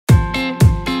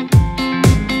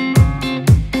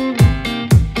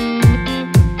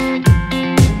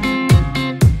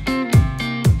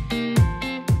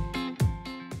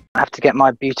to get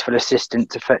my beautiful assistant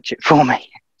to fetch it for me.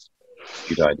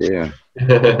 Good idea.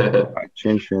 Right,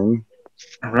 chin chin.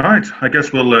 All right, I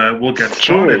guess we'll get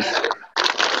started.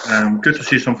 Good to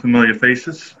see some familiar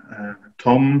faces.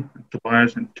 Tom,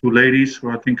 Tobias, and two ladies who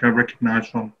I think I recognize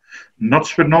from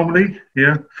Nutsford normally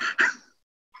here.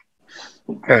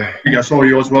 Yeah, I saw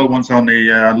you as well once on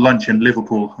a lunch in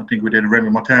Liverpool. I think we did a Remy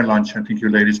Martin lunch. I think you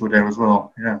ladies were there as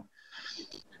well. Yeah.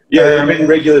 Yeah, they've been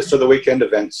regulars to the weekend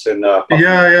events. And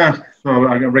yeah. So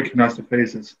I recognize the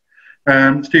faces.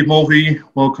 Steve Mulvey,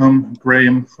 welcome.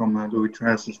 Graham from Louis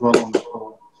Tress as well on the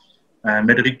call.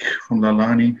 Mederic from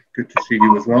Lalani, good to see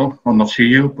you as well. I'll not see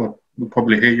you, but we'll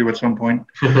probably hear you at some point.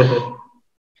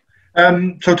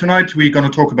 So tonight we're going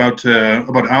to talk about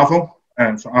AVO.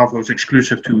 So AVO is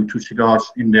exclusive to cigars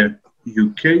in the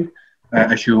UK.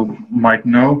 As you might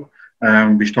know,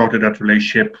 we started that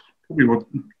relationship probably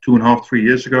 2.5, 3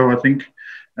 years ago, I think,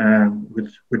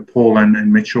 with Paul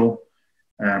and Mitchell.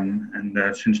 And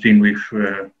since then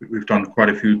we've done quite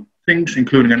a few things,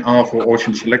 including an AVO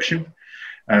auction selection.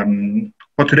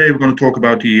 But today we're going to talk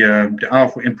about the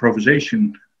AVO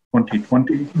Improvisation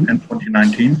 2020 and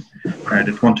 2019. The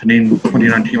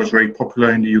 2019 was very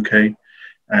popular in the UK,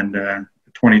 and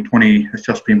 2020 has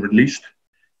just been released.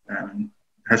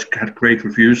 Has had great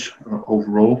reviews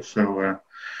overall. So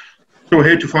we're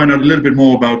here to find out a little bit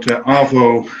more about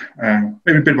AVO,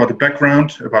 maybe a bit about the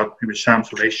background, about maybe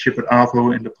Sam's relationship with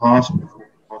AVO in the past.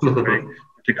 I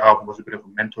think AVO was a bit of a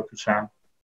mentor to Sam.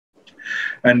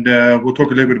 And we'll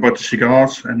talk a little bit about the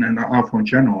cigars and AVO in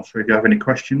general. So if you have any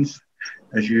questions,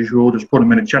 as usual, just put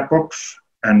them in the chat box,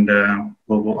 and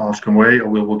we'll ask them away, or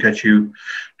we'll get you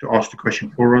to ask the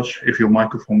question for us if your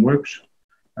microphone works.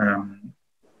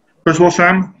 First of all,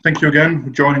 Sam, thank you again for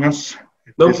joining us.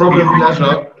 No problem,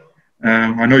 pleasure.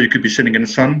 I know you could be sitting in the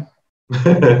sun.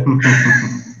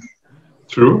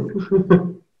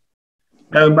 True.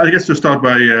 I guess to start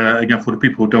by, again, for the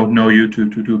people who don't know you, to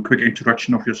do a quick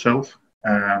introduction of yourself,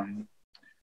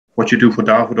 what you do for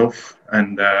Davidoff,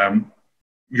 and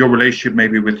your relationship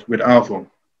maybe with AVO.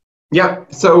 Yeah,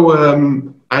 so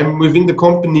I'm within the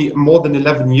company more than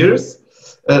 11 years,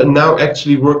 now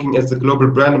actually working as a global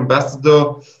brand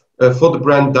ambassador for the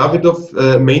brand Davidoff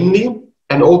mainly,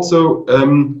 and also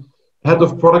head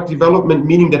of product development,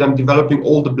 meaning that I'm developing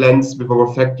all the blends with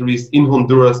our factories in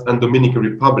Honduras and Dominican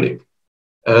Republic.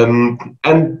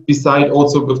 And beside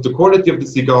also with the quality of the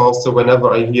cigars, so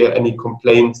whenever I hear any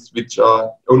complaints, which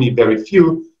are only very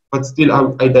few, but still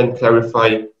I then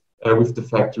clarify with the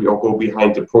factory or go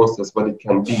behind the process what it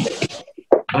can be.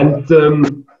 And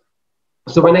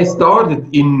so when I started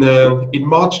in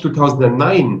March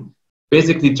 2009,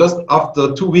 basically just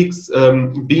after 2 weeks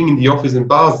being in the office in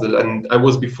Basel, and I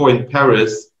was before in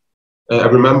Paris. I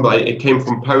remember I came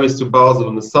from Paris to Basel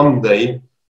on a Sunday,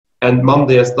 and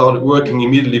Monday I started working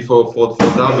immediately for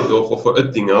Davidoff or for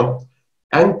Oettinger.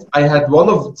 And I had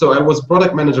so I was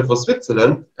product manager for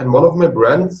Switzerland, and one of my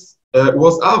brands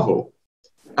was AVO.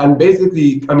 And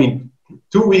basically, I mean,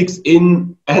 2 weeks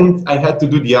in, and I had to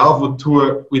do the AVO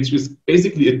tour, which is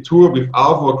basically a tour with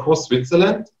AVO across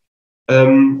Switzerland.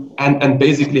 And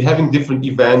basically having different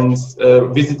events,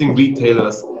 visiting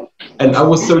retailers. And I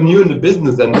was so new in the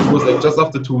business, and it was like just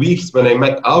after 2 weeks when I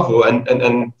met AVO,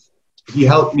 and he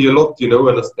helped me a lot, you know,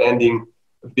 understanding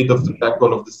a bit of the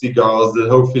background of the cigars, the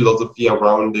whole philosophy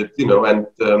around it, you know, and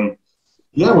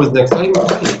yeah, it was an exciting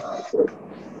time.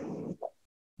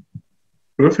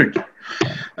 Perfect.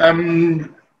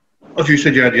 As you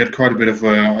said, you had quite a bit of,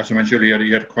 as I mentioned earlier,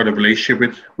 you had quite a relationship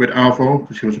with AVO,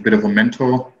 because he was a bit of a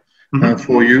mentor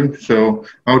for you. So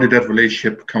how did that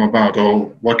relationship come about, or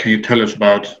what can you tell us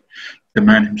about the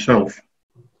man himself?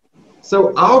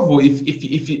 So AVO,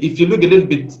 if you look a little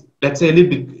bit, let's say a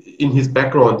little bit in his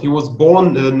background, he was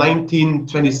born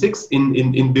 1926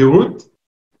 in Beirut,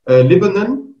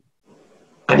 Lebanon,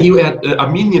 and he had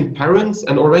Armenian parents,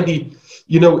 and already,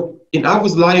 you know, in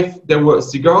AVO's life there were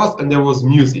cigars and there was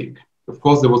music. Of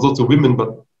course, there was also women, but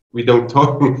we don't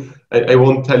talk. I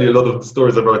won't tell you a lot of the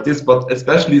stories about this, but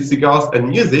especially cigars and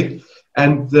music.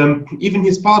 And even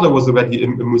his father was already a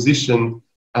musician,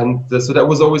 and so that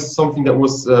was always something that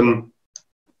was a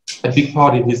big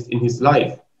part in his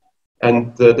life.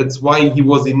 And that's why he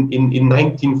was in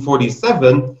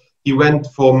 1947. He went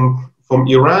from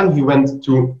Iran. He went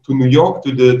to New York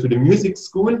to the music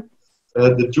school,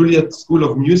 the Juilliard School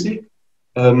of Music.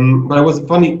 But it was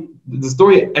funny. The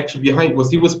story actually behind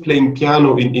was he was playing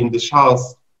piano in the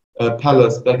Shah's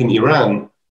palace back in Iran,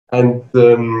 and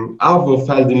AVO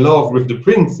fell in love with the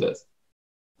princess.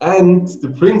 And the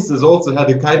princess also had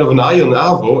a kind of an eye on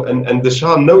AVO, and the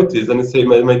Shah noticed and he said,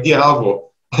 my dear AVO,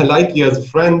 I like you as a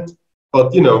friend,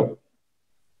 but you know,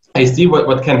 I see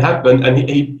what can happen. And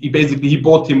he basically, he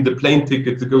bought him the plane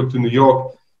ticket to go to New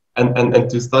York and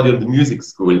to study on the music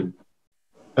school.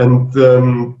 And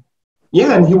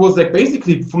yeah, and he was like,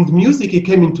 basically from the music, he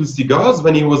came into cigars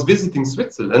when he was visiting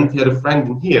Switzerland. He had a friend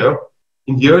in here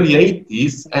in the early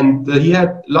 80s, and he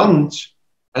had lunch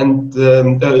and,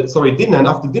 dinner. And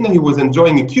after dinner, he was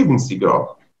enjoying a Cuban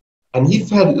cigar. And he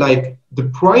felt like the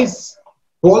price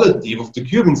quality of the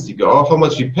Cuban cigar, how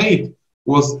much he paid,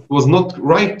 was not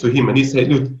right to him. And he said,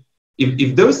 look,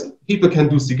 if those people can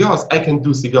do cigars, I can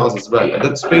do cigars as well. And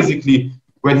that's basically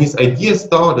when his idea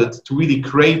started to really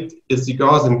create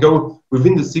cigars and go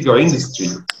within the cigar industry.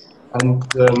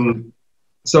 And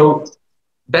so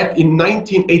back in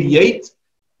 1988,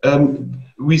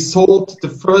 we sold the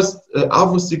first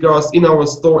AVO cigars in our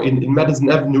store in Madison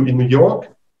Avenue in New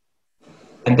York.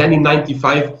 And then in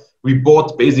 95, we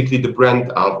bought basically the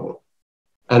brand AVO.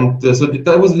 And so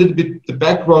that was a little bit the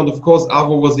background. Of course,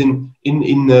 AVO was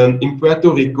in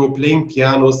Puerto Rico playing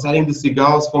piano, selling the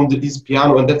cigars from his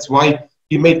piano, and that's why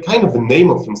he made kind of a name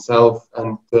of himself,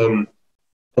 and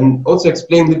also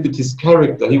explained a little bit his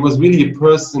character. He was really a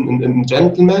person and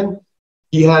gentleman.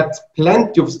 He had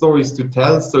plenty of stories to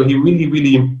tell, so he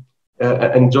really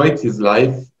enjoyed his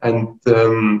life. And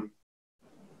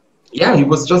yeah, he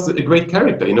was just a great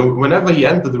character. You know, whenever he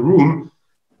entered the room,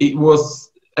 it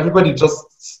was everybody just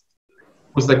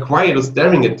was like quiet or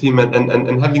staring at him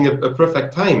and having a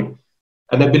perfect time.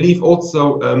 And I believe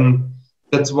also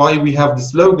that's why we have the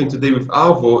slogan today with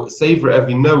AVO, savor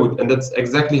every note. And that's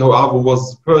exactly how AVO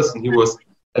was as a person. He was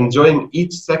enjoying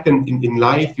each second in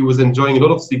life. He was enjoying a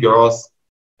lot of cigars,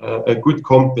 a good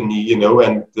company, you know,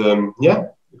 and yeah,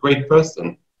 a great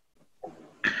person.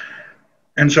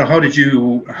 And so how did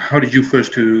you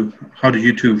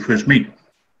two first meet?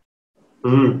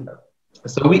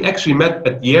 So we actually met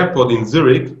at the airport in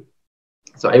Zurich.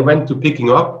 So I went to pick him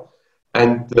up,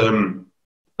 and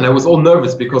I was all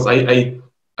nervous because I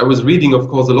was reading, of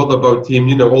course, a lot about him,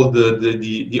 you know, all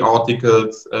the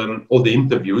articles, all the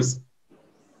interviews.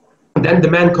 And then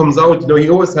the man comes out, you know, he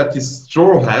always had this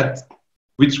straw hat,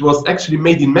 which was actually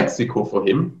made in Mexico for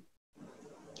him.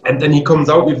 And then he comes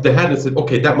out with the hat and said,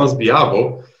 okay, that must be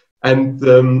AVO. And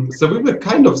so we were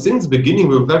kind of, since the beginning,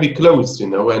 we were very close, you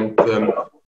know, and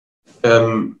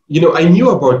you know, I knew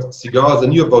about cigars, I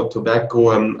knew about tobacco.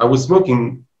 I was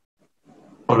smoking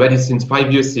already since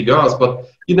 5 years cigars, but,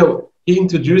 you know, he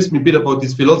introduced me a bit about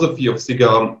this philosophy of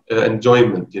cigar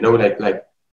enjoyment, you know, like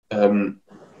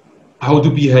how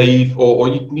to behave, or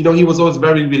you know, he was always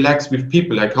very relaxed with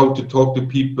people, like how to talk to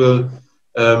people,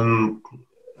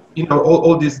 you know,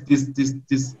 all this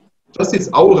just his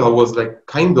aura was like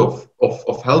kind of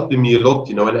helping me a lot,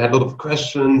 you know, and I had a lot of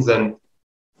questions, and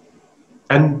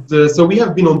so we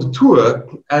have been on the tour,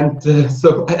 and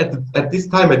so at this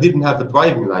time I didn't have a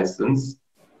driving license.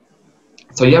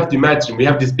 So you have to imagine, we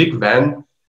have this big van,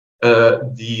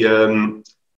 the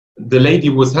lady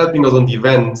who was helping us on the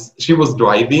events, she was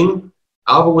driving,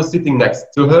 AVO was sitting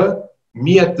next to her,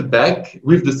 me at the back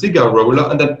with the cigar roller,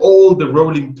 and then all the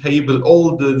rolling table,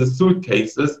 all the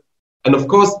suitcases. And of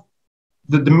course,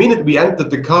 the minute we entered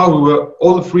the car,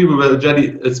 all three were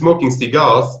already smoking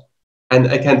cigars. And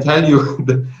I can tell you,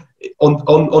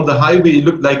 on the highway, it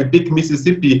looked like a big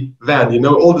Mississippi van, you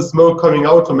know, all the smoke coming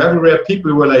out from everywhere.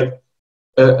 People were like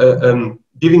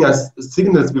giving us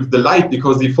signals with the light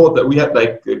because they thought that we had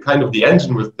like kind of the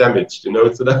engine was damaged, you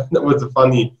know. So that was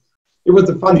it was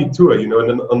a funny tour, you know.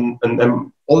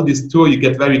 And all this tour, you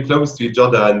get very close to each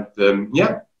other, and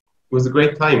yeah, it was a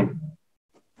great time.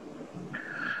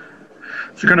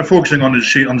 So kind of focusing on the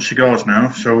cigars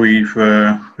now. So we've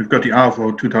got the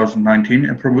AVO 2019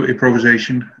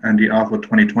 improvisation and the AVO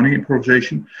 2020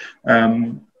 improvisation.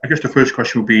 I guess the first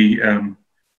question would be,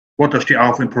 what does the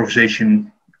AVO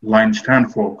improvisation line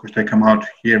stand for? Because they come out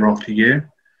year after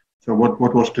year. So what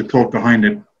was the thought behind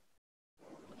it?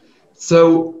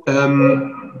 So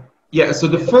yeah, so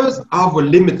the first AVO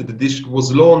limited edition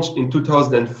was launched in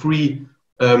 2003.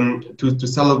 To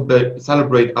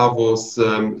celebrate AVO's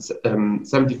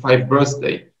 75th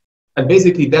birthday. And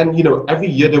basically then, you know, every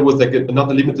year there was like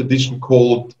another limited edition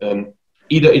called,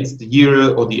 either it's the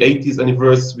year or the 80th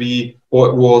anniversary, or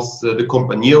it was the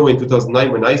Compañero in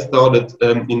 2009 when I started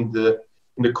in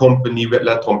the company with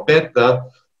La Trompeta.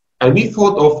 And we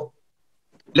thought of,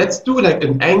 let's do like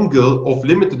an angle of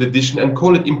limited edition and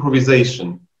call it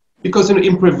improvisation. Because, you know,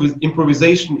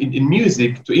 improvisation in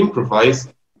music, to improvise,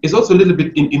 is also a little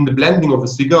bit in the blending of a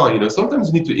cigar, you know. Sometimes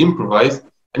you need to improvise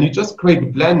and you just create a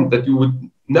blend that you would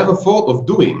never thought of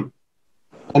doing.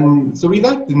 And so we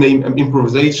like the name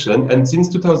improvisation, and since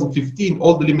 2015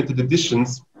 all the limited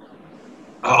editions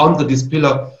are under this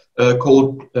pillar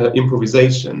called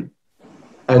Improvisation.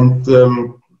 And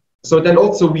so then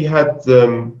also we had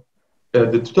the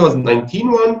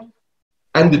 2019 one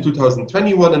and the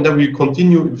 2021, and then we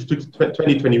continue with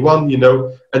 2021, you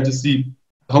know, and to see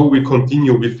how we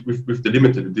continue with the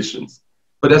limited editions.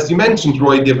 But as you mentioned,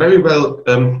 Roy, they're very well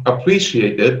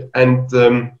appreciated, and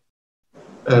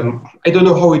I don't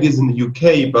know how it is in the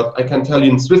UK, but I can tell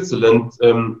you in Switzerland,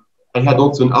 I had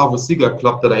also an AVO cigar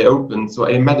club that I opened, so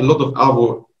I met a lot of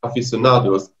AVO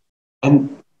aficionados,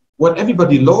 and what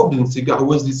everybody loved in cigar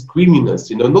was this creaminess,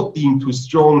 you know, not being too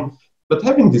strong, but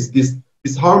having this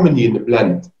harmony in the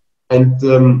blend. And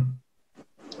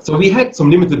so we had some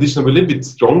limited edition, a little bit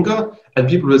stronger, and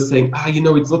people were saying, you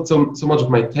know, it's not so much of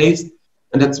my taste.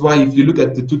 And that's why if you look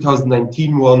at the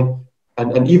 2019 one,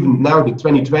 and even now the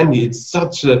 2020, it's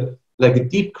such a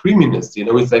deep creaminess, you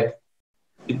know, it's like,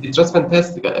 it's just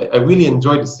fantastic. I really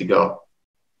enjoy the cigar.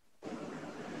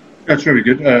 That's very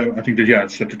good. I think that, yeah,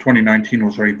 so the 2019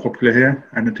 was very popular here,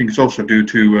 and I think it's also due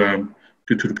to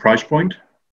the price point,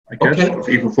 I guess.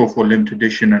 Okay. Even for limited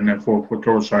edition and for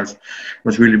total size,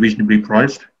 was really reasonably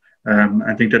priced.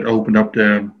 I think that opened up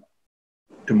the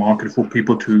market for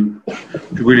people to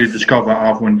really discover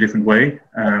AVO in a different way.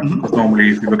 Because normally,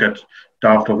 if you look at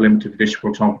Davidoff limited edition, for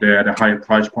example, they're at a higher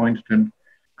price point than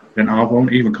AVO,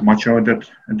 even Camacho in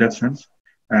that sense.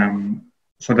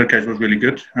 So that case was really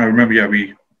good. I remember, yeah,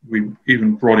 we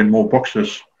even brought in more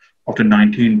boxes of the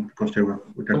 19 because they were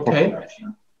with that popular.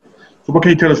 So what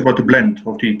can you tell us about the blend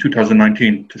of the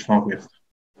 2019 to start with?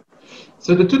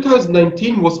 So the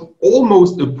 2019 was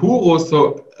almost a puro,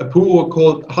 so a puro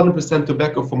called 100%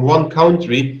 tobacco from one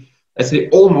country. I say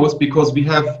almost because we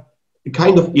have a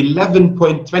kind of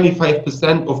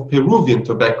 11.25% of Peruvian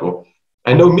tobacco.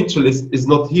 I know Mitchell is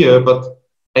not here, but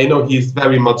I know he's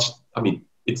very much, I mean,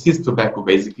 it's his tobacco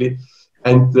basically.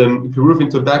 And Peruvian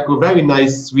tobacco, very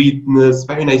nice sweetness,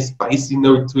 very nice spicy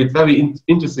note to it, very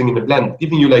interesting in the blend,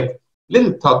 giving you like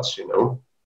little touch, you know.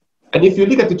 And if you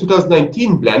look at the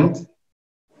 2019 blend,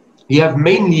 you have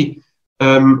mainly,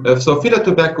 so filler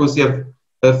tobaccos, you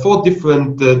have 4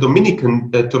 different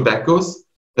Dominican tobaccos,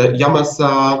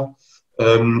 Yamasa,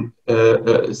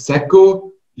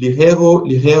 Seco, Ligero,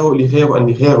 and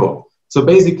Ligero. So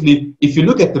basically, if you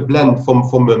look at the blend from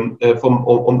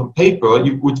on the paper,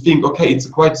 you would think, okay, it's a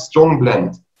quite strong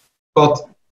blend. But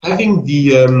having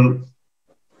the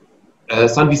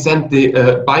San Vicente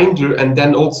binder and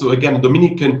then also again a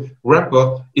Dominican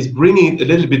wrapper is bringing it a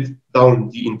little bit down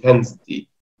the intensity.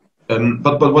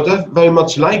 But what I very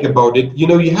much like about it, you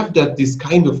know, you have this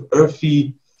kind of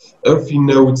earthy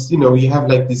notes. You know, you have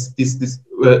like this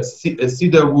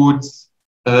cedar woods,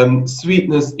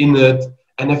 sweetness in it.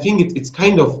 And I think it's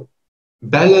kind of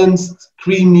balanced,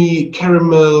 creamy,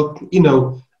 caramel, you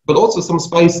know, but also some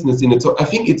spiciness in it. So I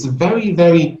think it's a very,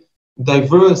 very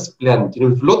diverse blend, you know,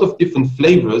 with a lot of different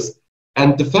flavors.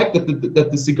 And the fact that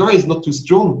the cigar is not too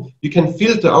strong, you can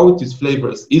filter out these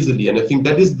flavors easily. And I think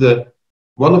that is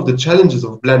one of the challenges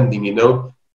of blending, you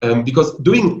know, because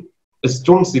doing a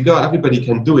strong cigar, everybody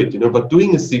can do it, you know, but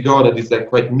doing a cigar that is like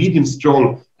quite medium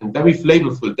strong and very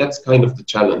flavorful, that's kind of the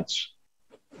challenge.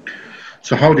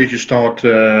 So how did you start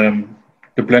the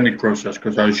blending process?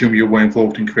 Because I assume you were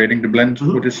involved in creating the blend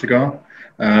for this cigar.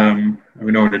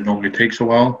 We know that normally takes a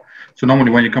while. So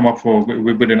normally when you come up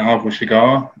with an AVO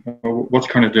cigar, what's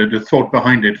kind of the thought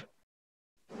behind it?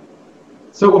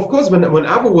 So of course, when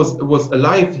AVO was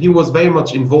alive, he was very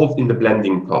much involved in the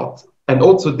blending part. And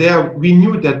also there, we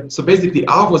knew that, so basically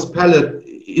AVO's palate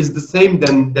is the same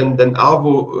than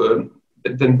AVO,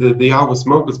 than the AVO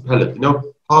smoker's palate, you know,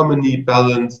 harmony,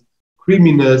 balance,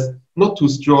 creaminess, not too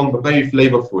strong, but very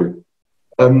flavorful.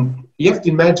 You have to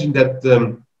imagine that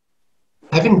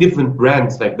having different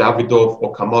brands like Davidoff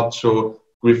or Camacho,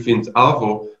 Griffin's,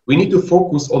 AVO, we need to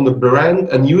focus on the brand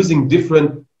and using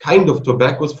different kind of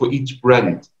tobaccos for each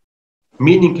brand.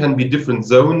 Meaning can be different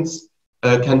zones,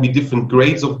 can be different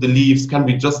grades of the leaves, can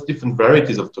be just different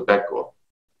varieties of tobacco.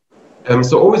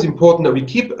 So always important that we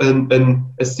keep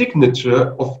a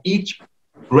signature of each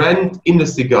brand in the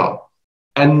cigar.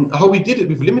 And how we did it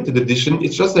with limited edition,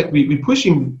 it's just like we're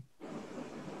pushing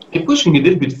a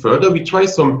little bit further. We try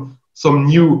some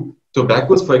new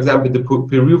tobaccos, for example, the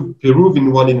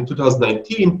Peruvian one in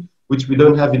 2019, which we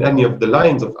don't have in any of the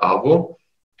lines of AVO,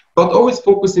 but always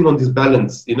focusing on this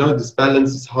balance, you know, this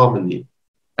balance is harmony.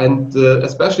 And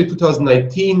especially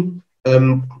 2019,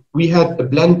 we had a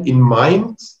blend in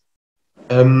mind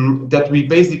that we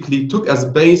basically took as a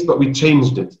base, but we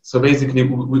changed it. So basically,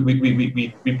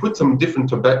 we put some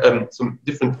different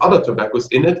other tobaccos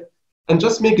in it, and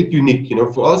just make it unique. You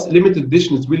know, for us, limited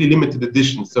edition is really limited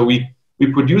edition. So we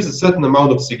produce a certain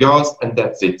amount of cigars, and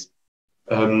that's it.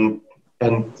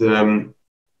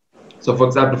 So, for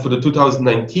example, for the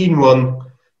 2019 one,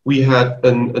 we had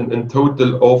a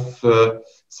total of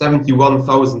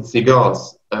 71,000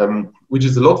 cigars, which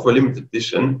is a lot for a limited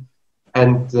edition.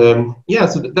 And yeah,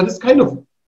 so that is kind of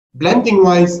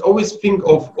blending-wise. Always think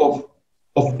of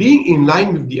being in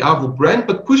line with the AVO brand,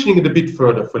 but pushing it a bit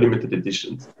further for limited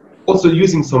editions. Also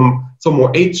using some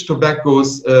more aged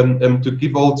tobaccos to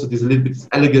give also this a little bit of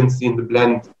elegancy in the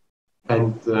blend.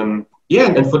 And yeah,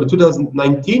 and for the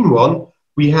 2019 one,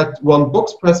 we had one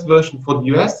box press version for the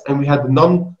US, and we had the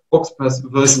non-box press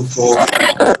version for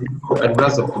Europe and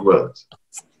rest of the world.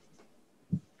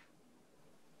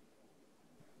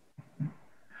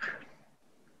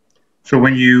 So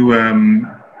when you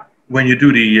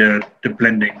do the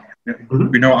blending,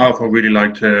 we know AVO really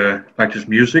liked his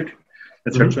music,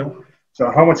 etc.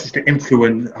 So how much is the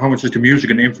influence? How much is the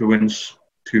music an influence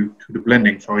to the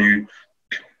blending? So are you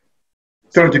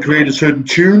trying to create a certain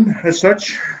tune as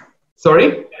such?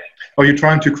 Sorry? Are you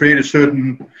trying to create a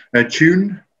certain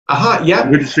tune? Yeah.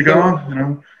 With a cigar, you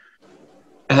know.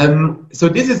 So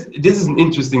this is an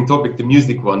interesting topic, the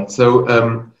music one. So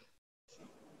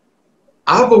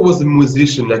AVO was a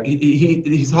musician. Like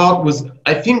his heart was.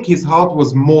 I think his heart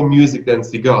was more music than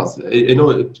cigars. You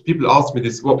know, people ask me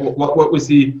this. What was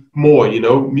he more? You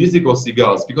know, music or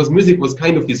cigars? Because music was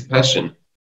kind of his passion.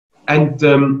 And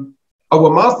our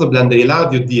master blender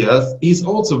Eladio Diaz, he's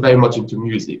also very much into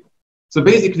music. So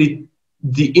basically,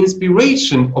 the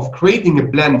inspiration of creating a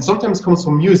blend sometimes comes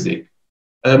from music.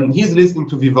 He's listening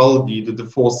to Vivaldi, the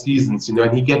Four Seasons, you know,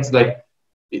 and he gets like,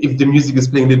 if the music is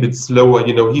playing a little bit slower,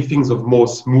 you know, he thinks of more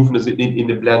smoothness in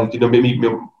the blend, you know, maybe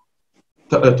the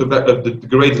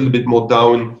grade a little bit more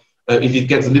down. If it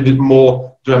gets a little bit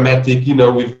more dramatic, you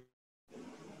know, with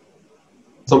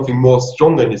something more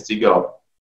stronger in the cigar.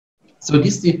 So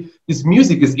this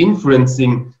music is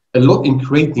influencing a lot in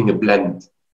creating a blend.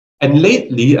 And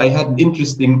lately, I had an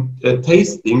interesting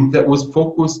tasting that was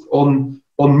focused on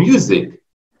music.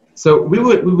 So we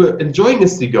were enjoying a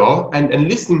cigar and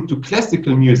listening to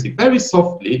classical music very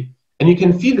softly, and you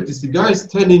can feel that the cigar is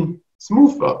turning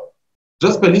smoother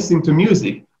just by listening to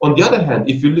music. On the other hand,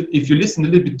 if you listen a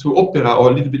little bit to opera or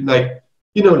a little bit like,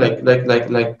 you know, like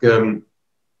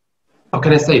how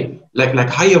can I say, like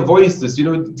higher voices, you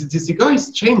know, the cigar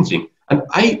is changing, and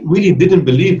I really didn't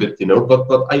believe it, you know, but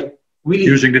I really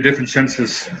using the different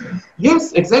senses.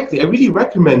 Yes, exactly. I really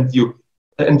recommend you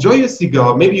enjoy your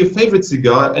cigar, maybe your favorite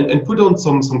cigar, and put on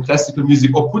some classical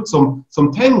music, or put some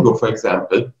tango, for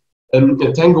example.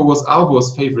 Tango was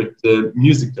AVO's favorite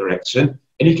music direction,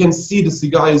 and you can see the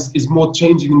cigar is more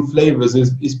changing in flavors,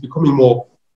 is becoming more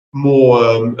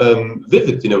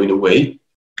vivid, you know, in a way.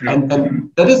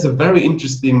 And that is a very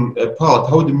interesting part,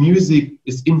 how the music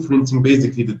is influencing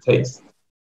basically the taste.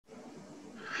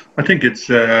 I think it's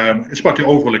about the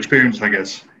overall experience, I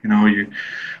guess. You know,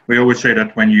 we always say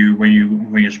that when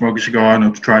you smoke a cigar,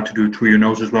 and to try to do it through your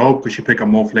nose as well, because you pick up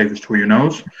more flavors through your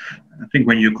nose. I think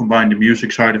when you combine the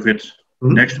music side of it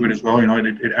next to it as well, you know,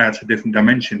 it adds a different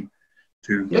dimension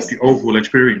to the overall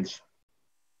experience.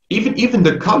 Even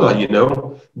the color, you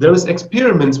know, there is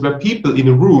experiments where people in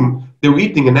a room, they were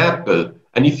eating an apple,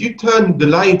 and if you turn the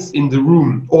lights in the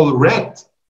room all red,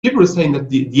 people are saying that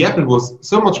the apple was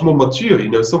so much more mature, you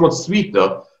know, so much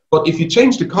sweeter. But if you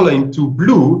change the color into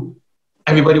blue,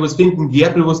 everybody was thinking the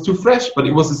apple was too fresh, but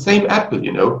it was the same apple,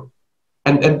 you know.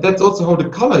 And that's also how the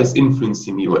color is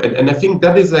influencing you. And I think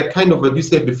that is a kind of what you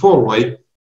said before, right?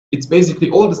 It's basically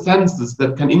all the senses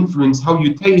that can influence how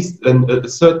you taste a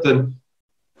certain,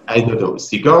 I don't know,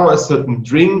 cigar, a certain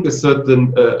drink, a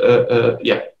certain,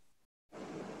 yeah.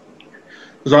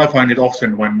 Because I find it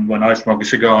often when I smoke a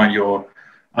cigar and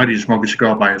either you smoke a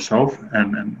cigar by yourself,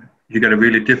 and you get a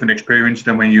really different experience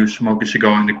than when you smoke a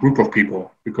cigar in a group of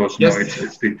people, because you know,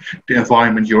 it's the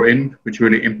environment you're in which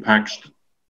really impacts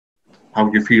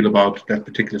how you feel about that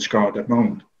particular cigar at that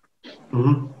moment.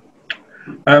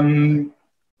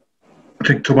 I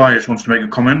think Tobias wants to make a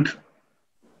comment.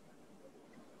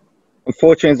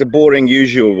 Unfortunately, it's a boring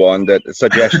usual one, that the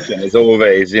suggestion is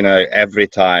always, you know, every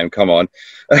time, come on.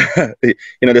 You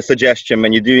know, the suggestion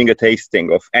when you're doing a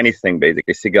tasting of anything,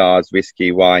 basically, cigars,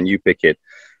 whiskey, wine, you pick it.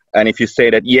 And if you say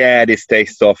that, yeah, this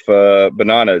tastes of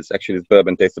bananas, actually this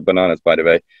bourbon tastes of bananas, by the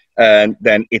way, and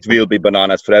then it will be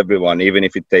bananas for everyone, even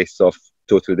if it tastes of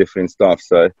totally different stuff.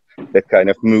 So that kind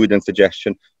of mood and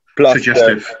suggestion. Plus,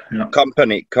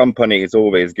 company is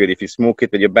always good. If you smoke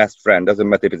it with your best friend, doesn't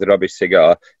matter if it's a rubbish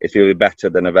cigar, it will be better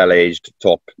than a well-aged,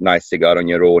 top, nice cigar on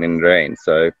your own in the rain.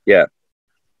 So, yeah,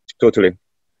 totally.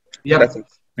 Yeah. That's it.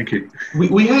 Thank you.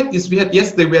 We had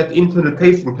yesterday, we had internal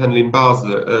tasting panel in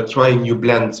Basel, trying new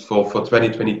blends for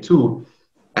 2022.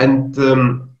 And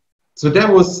so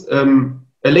there was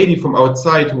a lady from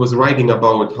outside who was writing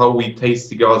about how we taste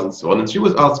cigars and so on. And she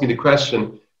was asking the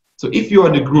question, so if you are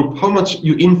in a group, how much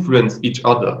you influence each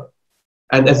other?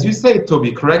 And as you say,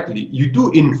 Toby, correctly, you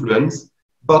do influence,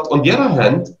 but on the other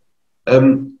hand,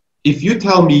 if you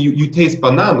tell me you taste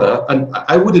banana, and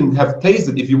I wouldn't have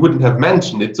tasted if you wouldn't have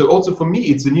mentioned it. So also for me,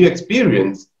 it's a new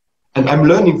experience, and I'm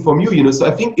learning from you, you know. So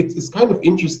I think it's kind of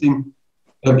interesting.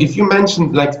 If you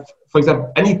mentioned, like, for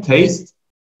example, any taste,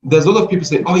 there's a lot of people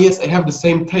say, oh yes, I have the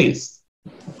same taste.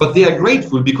 But they are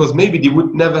grateful because maybe they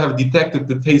would never have detected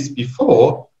the taste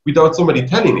before without somebody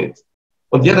telling it.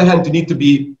 On the other hand, you need to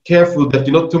be careful that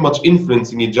you're not too much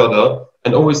influencing each other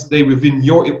and always stay within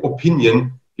your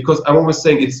opinion, because I'm always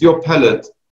saying it's your palate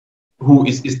who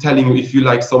is telling you if you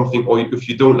like something or if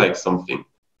you don't like something.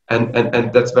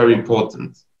 And that's very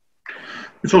important.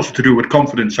 It's also to do with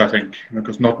confidence, I think,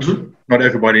 because not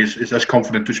everybody is as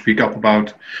confident to speak up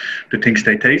about the things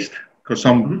they taste. Because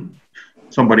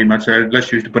somebody might say,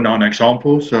 let's use the banana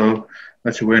example. So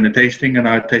let's say we're in a tasting and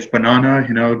I taste banana,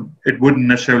 you know, it wouldn't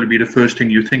necessarily be the first thing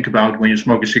you think about when you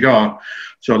smoke a cigar.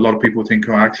 So a lot of people think,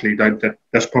 oh, actually,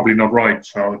 that's probably not right.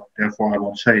 So therefore I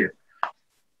won't say it.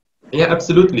 Yeah,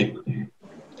 absolutely.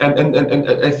 And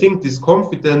I think this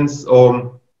confidence,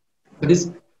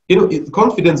 this, you know,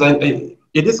 confidence,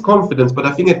 it is confidence, but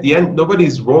I think at the end, nobody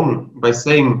is wrong by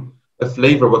saying a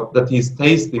flavor that he's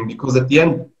tasting, because at the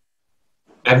end,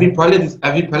 every palate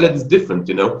is different,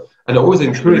 you know. And I always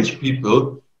encourage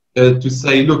people to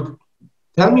say, look,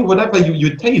 tell me whatever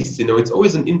you taste, you know. It's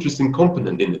always an interesting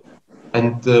component in it.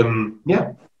 And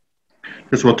yeah.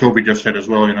 That's what Toby just said as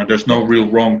well, you know, there's no real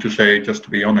wrong to say, just to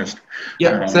be honest.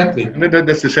 Yeah, exactly. And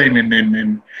that's the same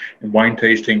in wine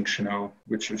tastings, you know,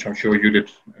 which I'm sure you did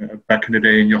back in the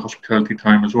day in your hospitality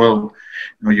time as well.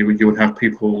 You know, you would have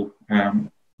people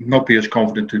not be as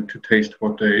confident to taste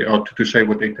what they, or to say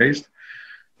what they taste.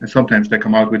 And sometimes they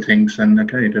come out with things and,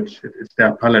 okay, it's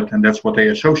their palate and that's what they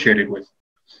associate it with.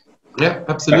 Yeah,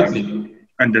 absolutely.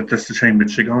 And that's the same with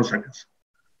cigars, I guess.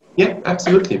 Yeah,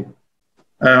 absolutely.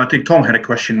 I think Tom had a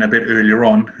question a bit earlier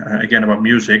on, again about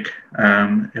music.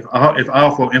 If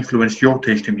AVO influenced your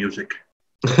taste in music?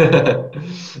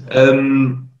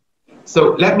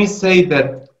 So let me say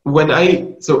that when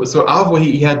so AVO,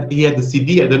 he had the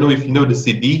CD. I don't know if you know the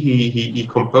CD he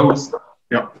composed.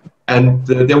 Yeah. And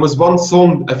there was one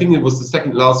song, I think it was the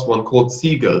second last one, called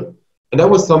C.Gars. And that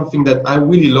was something that I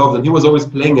really loved, and he was always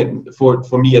playing it for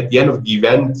me at the end of the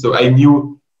event. So I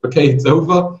knew, okay, it's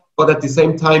over. But at the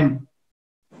same time,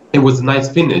 it was a nice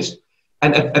finish.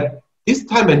 And at this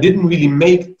time, I didn't really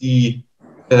make the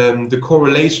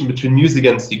correlation between music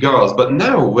and cigars. But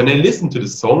now, when I listen to the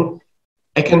song,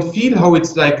 I can feel how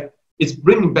it's like, it's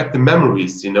bringing back the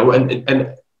memories, you know, and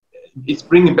it's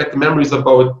bringing back the memories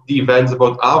about the events,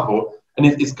 about AVO. And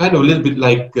it's kind of a little bit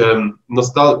like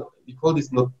nostalgic. You call this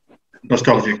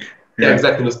nostalgic. Yeah,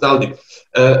 exactly, nostalgic.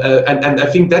 And I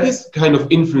think that is kind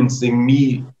of influencing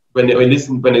me when I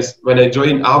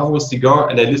join AVO cigar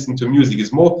and I listen to music.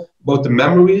 It's more about the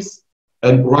memories,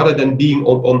 and rather than being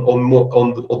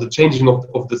on the changing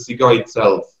of the cigar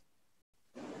itself.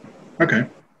 Okay.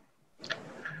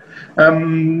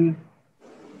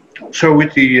 So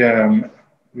with the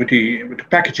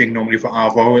packaging normally for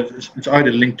AVO, it's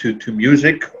either linked to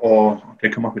music or they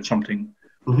come up with something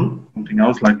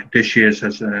else. Like this year's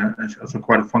has also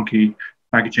quite a funky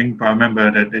packaging, but I remember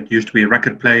that it used to be a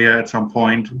record player at some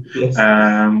point. Yes.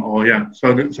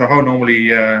 So how normally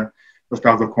does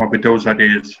AVO come up with those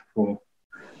ideas for?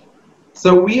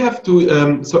 So we have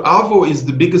to. So AVO is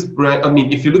the biggest brand. I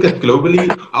mean, if you look at globally,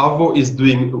 AVO is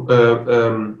doing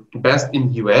best in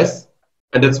the US,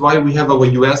 and that's why we have our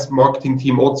US marketing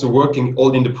team also working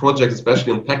all in the project,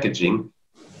 especially on packaging.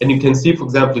 And you can see, for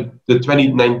example, the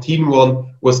 2019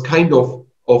 one was kind of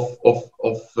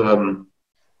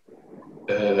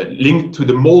linked to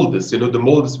the molds. You know, the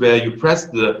molds where you press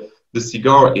the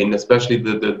cigar in, especially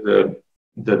the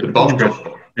bunch of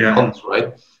buns,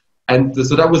 right? And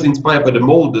so that was inspired by the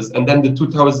molds. And then the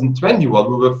 2021,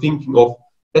 we were thinking of,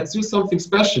 let's do something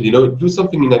special, you know, do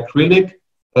something in acrylic.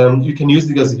 You can use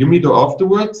it as a humidor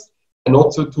afterwards, and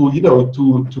also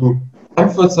to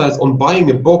emphasize on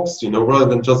buying a box, you know, rather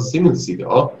than just a single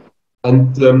cigar.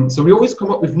 And so we always come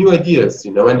up with new ideas,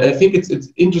 you know, and I think it's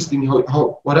interesting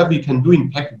how whatever you can do in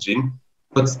packaging,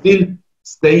 but still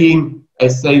staying, I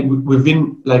say,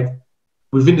 within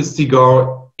the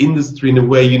cigar industry in a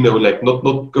way, you know, like not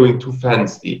going too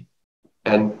fancy.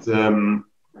 And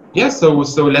yeah, so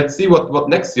let's see what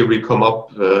next year will come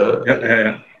up.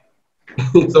 Yeah.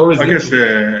 It's always. I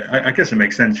guess it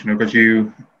makes sense, you know, because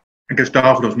I guess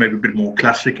Davidoff is maybe a bit more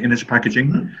classic in its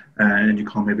packaging, and you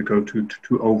can't maybe go too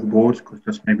overboard because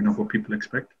that's maybe not what people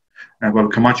expect. While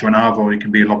Camacho and AVO, you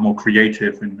can be a lot more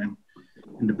creative in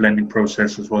the blending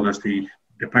process as well as the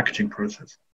packaging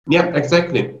process. Yeah,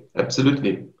 exactly,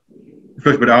 absolutely.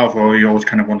 First, with AVO, you always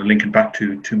kind of want to link it back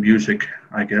to music,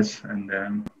 I guess.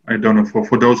 And I don't know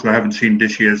for those who haven't seen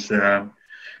this year's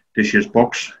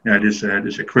box. Yeah, this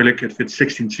acrylic. It fits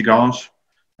 16 cigars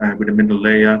with a middle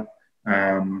layer.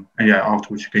 And yeah,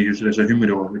 afterwards you can use it as a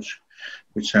humidor, which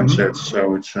Sam said.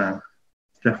 So it's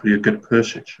definitely a good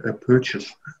purchase.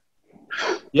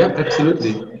 Yeah,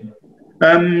 absolutely.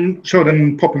 So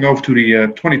then popping over to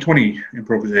the 2020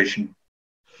 improvisation.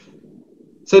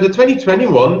 So the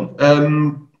 2021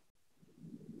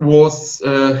 was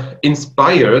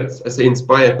inspired, I say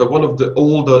inspired, by one of the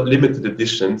older limited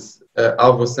editions,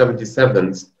 AVO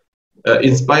 77s,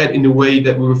 inspired in a way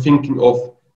that we were thinking of.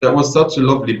 That was such a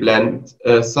lovely blend,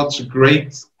 such a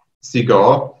great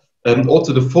cigar, and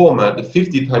also the format, the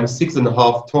 50 times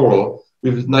 6.5 Toro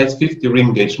with a nice 50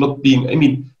 ring gauge, not being, I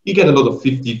mean, you get a lot of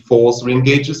 54s ring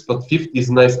gauges, but 50 is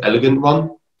a nice elegant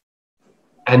one.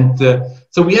 And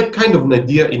so we had kind of an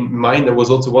idea in mind that was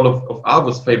also one of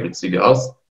AVO's favorite cigars.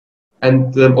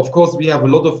 And of course, we have a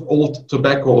lot of old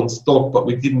tobacco on stock, but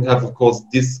we didn't have, of course,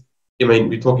 this, I mean,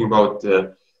 we're talking about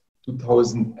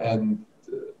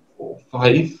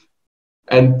 2005.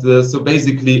 And so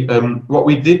basically, what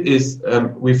we did is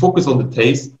we focus on the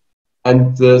taste.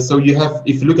 And so you have,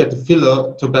 if you look at the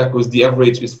filler tobaccos, the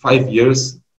average is 5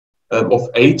 years of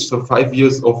age. So 5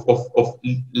 years of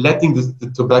letting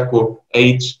the tobacco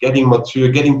age, getting mature,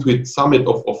 getting to its summit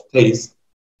of taste.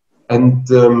 And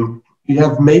you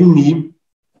have mainly,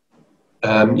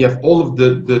 you have all of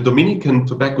the Dominican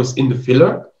tobaccos in the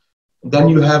filler. Then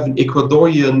you have an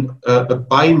Ecuadorian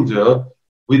binder,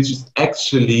 which is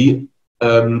actually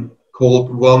called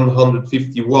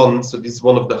 151. So this is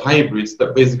one of the hybrids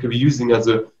that basically we're using as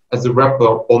a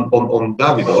wrapper on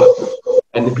Davidoff.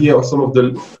 And here are some of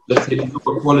the, let's say,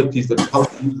 lower qualities that how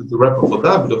to use the wrapper for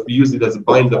Davidoff. We use it as a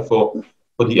binder for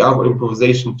the AVO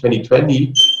Improvisation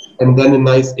 2020, and then a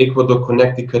nice Ecuador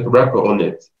Connecticut wrapper on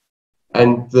it.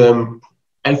 And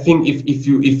I think if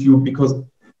you because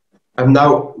I'm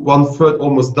now 1/3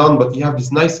 almost done, but you have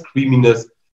this nice creaminess,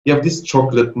 you have this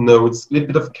chocolate notes, a little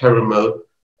bit of caramel.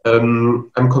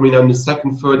 I'm coming on the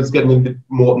second third, it's getting a little bit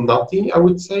more nutty, I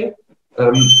would say,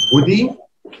 woody,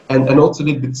 and also a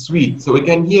little bit sweet. So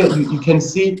again, here you can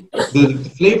see the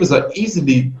flavors are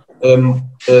easily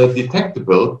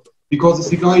detectable because the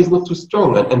cigar is not too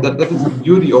strong, and that is the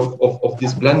beauty of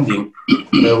this blending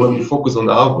when we focus on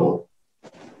AVO.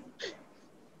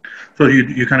 So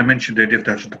you kind of mentioned the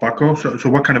difference of tobacco. So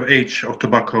what kind of age of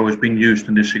tobacco is being used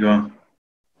in this cigar?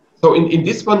 So in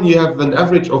this one, you have an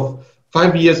average of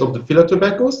 5 years of the filler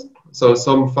tobaccos. So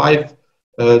some 5,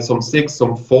 some 6,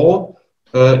 some 4.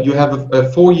 You have a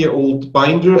 4-year-old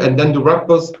binder, and then the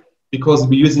wrappers, because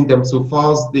we're using them so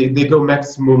fast, they go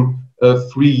maximum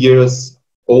 3 years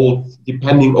old,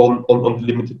 depending on the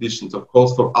limited editions. Of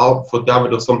course, for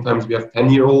Davidoff, sometimes we have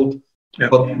 10-year-old, yeah.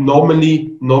 But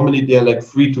normally they're like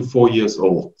 3 to 4 years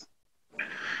old.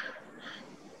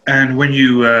 And when you,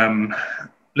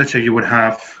 let's say you would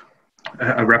have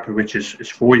a wrapper which is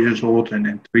 4 years old and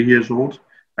then 3 years old,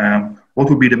 what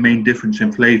would be the main difference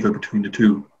in flavor between the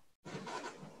two?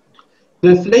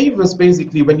 The flavors,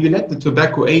 basically, when you let the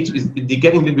tobacco age, they're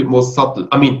getting a little bit more subtle.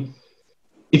 I mean,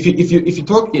 if you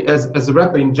talk as a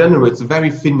wrapper in general, it's a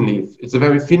very thin leaf. It's a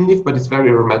very thin leaf, but it's very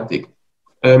aromatic.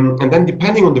 And then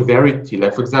depending on the variety,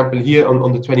 like for example here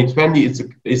on the 2020,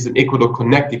 it's an Ecuador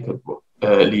Connecticut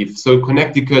leaf. So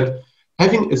Connecticut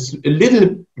having a little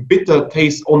bitter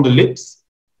taste on the lips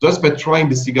just by trying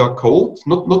the cigar cold.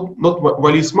 Not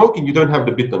while you're smoking, you don't have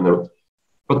the bitter note,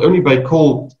 but only by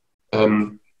cold.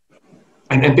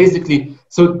 And basically,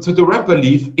 so the wrapper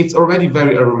leaf, it's already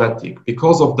very aromatic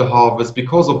because of the harvest,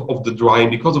 because of the drying,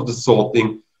 because of the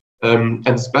sorting,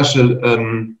 and special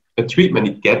treatment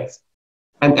it gets.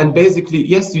 And basically,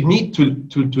 yes, you need to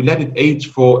let it age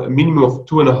for a minimum of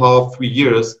 2.5, 3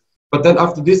 years. But then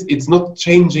after this, it's not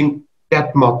changing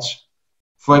that much.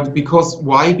 Because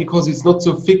why? Because it's not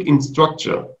so thick in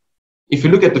structure. If you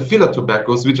look at the filler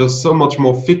tobaccos, which are so much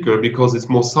more thicker because it's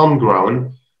more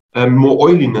sun-ground, more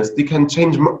oiliness, they can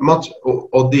change much,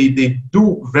 or they do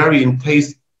vary in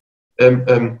taste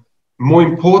more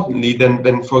importantly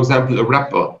than for example, a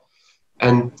wrapper.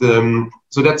 And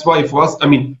so that's why for us, I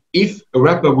mean, if a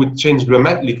wrapper would change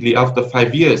dramatically after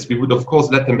 5 years, we would of course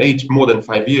let them age more than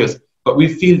 5 years. But we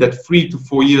feel that 3 to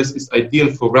 4 years is ideal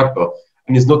for wrapper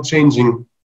and is not changing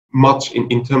much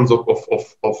in terms of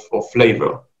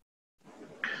flavor.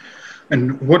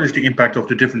 And what is the impact of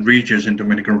the different regions in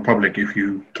Dominican Republic if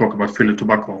you talk about filler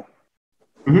tobacco?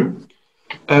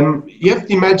 You have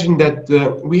to imagine that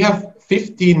we have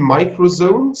 15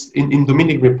 microzones in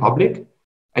Dominican Republic,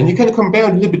 and you can compare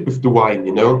a little bit with the wine,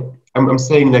 you know. I'm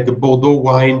saying like a Bordeaux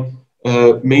wine,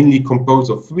 mainly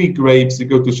composed of 3 grapes. You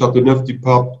go to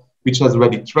Châteauneuf-du-Pape, which has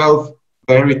already 12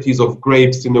 varieties of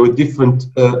grapes, you know, a different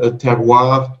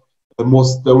terroir, more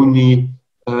stony.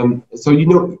 So, you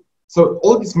know, so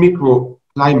all these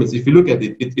microclimates, if you look at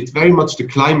it, it's very much the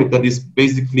climate that is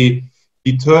basically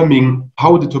determining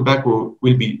how the tobacco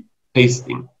will be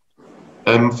tasting.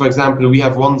 For example, we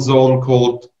have one zone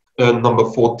called number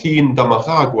 14,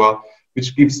 Damaragua,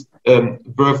 which gives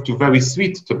birth to very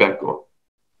sweet tobacco.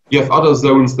 You have other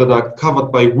zones that are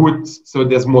covered by wood, so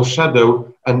there's more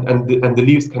shadow and the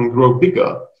leaves can grow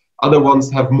bigger. Other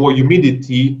ones have more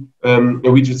humidity,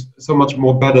 which is so much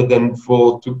more better than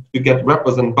to get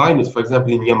wrappers and binders, for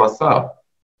example, in Yamasá,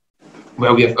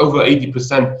 where we have over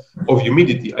 80% of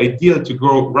humidity, ideal to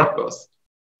grow wrappers.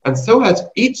 And so as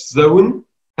each zone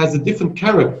has a different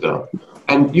character.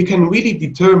 And you can really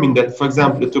determine that, for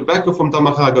example, the tobacco from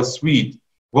Damaragua sweet,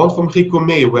 one from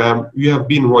Ricomé, where you have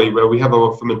been, Roy, where we have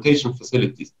our fermentation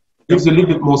facilities, gives a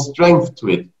little bit more strength to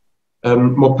it,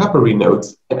 more peppery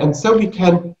notes. And so we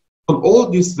can, on all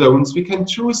these zones, we can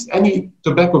choose any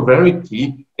tobacco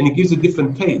variety, and it gives a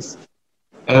different taste.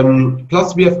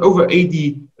 Plus, we have over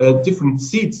 80 different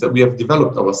seeds that we have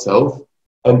developed ourselves.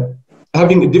 And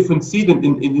having a different seed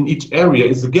in each area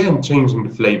is, again, changing the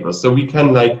flavor. So we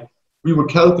can, like, we were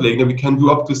calculating that we can do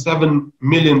up to 7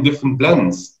 million different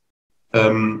blends,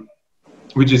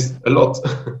 which is a lot.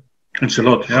 It's a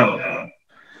lot, yeah.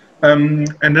 And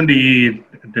then the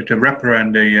wrapper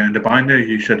and the binder,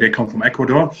 you said they come from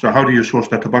Ecuador. So how do you source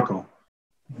that tobacco?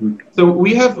 So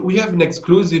we have an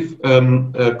exclusive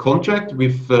contract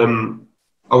with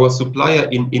our supplier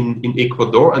in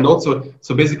Ecuador, and also,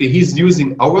 so basically he's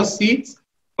using our seeds,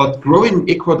 but growing in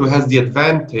Ecuador has the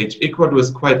advantage. Ecuador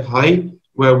is quite high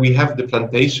where we have the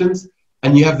plantations,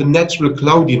 and you have a natural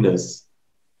cloudiness,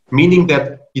 meaning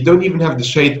that you don't even have the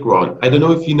shade ground. I don't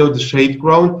know if you know the shade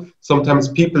ground. Sometimes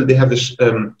people, they have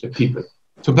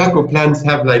tobacco plants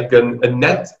have like a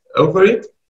net over it,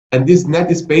 and this net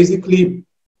is basically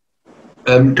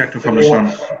protected from the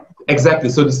sun. Exactly.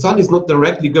 So the sun is not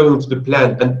directly going to the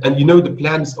plant, and you know the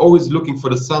plant is always looking for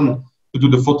the sun to do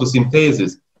the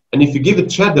photosynthesis. And if you give it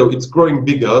shadow, it's growing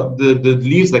bigger. The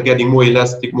leaves are getting more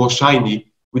elastic, more shiny,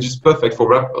 which is perfect for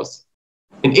wrappers.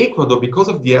 In Ecuador, because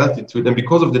of the altitude and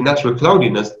because of the natural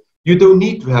cloudiness, you don't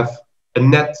need to have a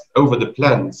net over the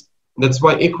plants. And that's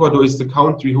why Ecuador is the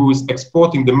country who is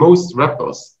exporting the most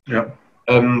wrappers. Yeah.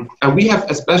 And we have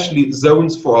especially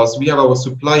zones for us. We have our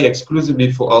supply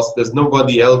exclusively for us. There's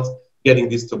nobody else getting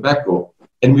this tobacco.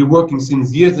 And we're working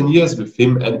since years and years with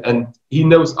him, and he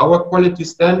knows our quality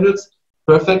standards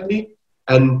perfectly.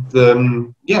 And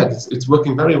yeah, it's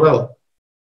working very well.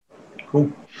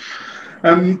 Cool.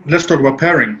 Let's talk about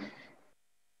pairing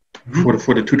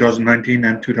for the 2019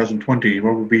 and 2020.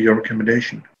 What would be your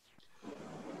recommendation?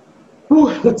 Oh,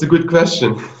 that's a good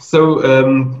question. So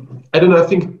I don't know. I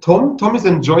think Tom is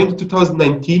enjoying the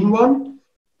 2019 one.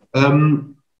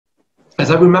 As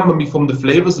I remember me from the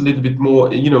flavors a little bit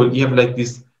more, you know, you have like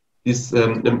this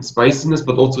spiciness,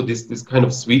 but also this kind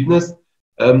of sweetness.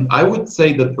 I would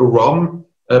say that a rum,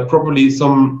 probably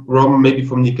some rum maybe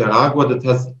from Nicaragua that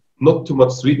has not too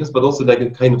much sweetness, but also like a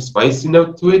kind of spicy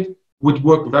note to it, would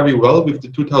work very well with the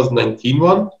 2019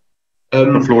 one.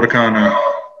 Floricana.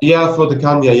 Yeah,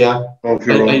 Floricana, yeah. I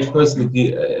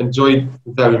personally enjoyed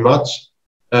very much.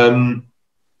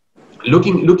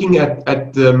 Looking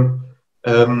at the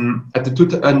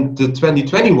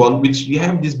 2021, which we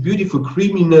have this beautiful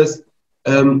creaminess,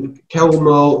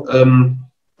 caramel,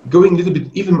 going a little bit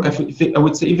even, I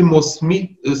would say even more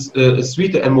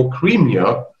sweeter and more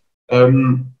creamier.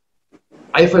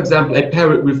 For example, I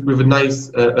pair it with a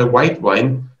nice white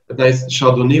wine, a nice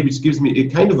Chardonnay, which gives me a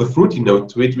kind of a fruity note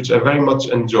to it, which I very much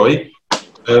enjoy.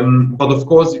 But of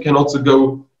course, you can also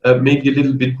go maybe a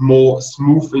little bit more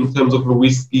smooth in terms of a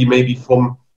whiskey, maybe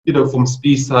from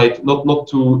Speyside, not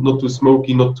too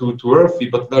smoky, not too earthy,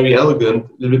 but very elegant,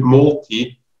 a little bit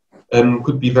malty,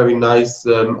 could be very nice.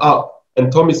 And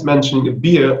Tom is mentioning a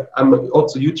beer. I'm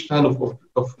also a huge fan of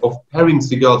pairing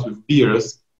cigars with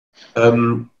beers.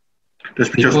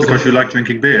 Just because you like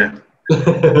drinking beer?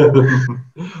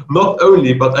 Not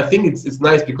only, but I think it's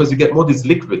nice because you get more this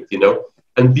liquid, you know,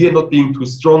 and beer not being too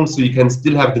strong, so you can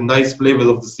still have the nice flavor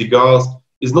of the cigars.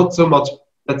 Is not so much,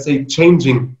 let's say,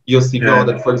 changing your cigar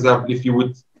that, for example, if you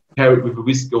would pair it with a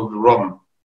whiskey or rum.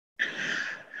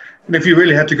 And if you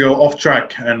really had to go off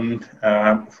track and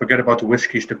forget about the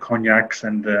whiskies, the cognacs,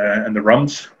 and the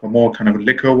rums, but more kind of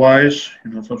liquor-wise,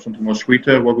 you know, something more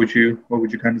sweeter, what would you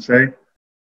kind of say?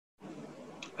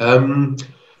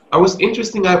 I was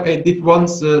interesting. I did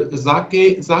once a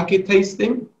sake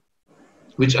tasting,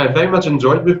 which I very much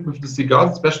enjoyed with the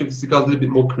cigars, especially if the cigars a little bit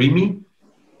more creamy.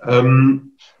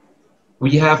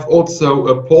 We have also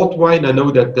a port wine. I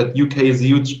know that UK is a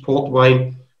huge port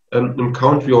wine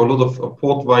country, or a lot of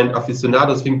port wine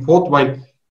aficionados. I think port wine,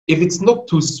 if it's not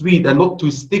too sweet and not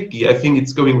too sticky, I think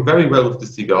it's going very well with the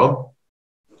cigar.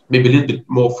 Maybe a little bit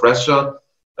more fresher,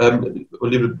 a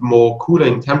little bit more cooler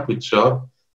in temperature.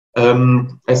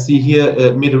 I see here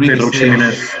Midori.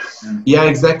 Yeah,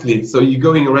 exactly. So you're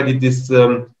going already this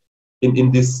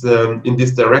in this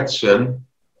direction.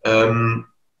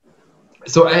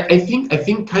 So I think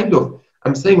kind of,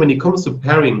 I'm saying when it comes to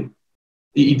pairing,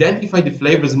 identify the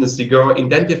flavors in the cigar,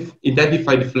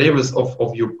 identify the flavors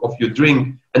of your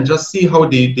drink, and just see how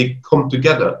they come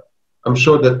together. I'm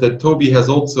sure that Toby has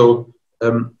also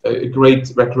a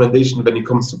great recommendation when it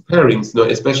comes to pairings. You know,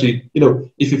 especially, you know,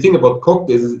 if you think about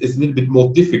cocktails, it's a little bit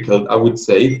more difficult, I would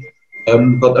say.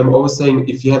 But I'm always saying,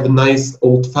 if you have a nice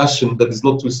old-fashioned that is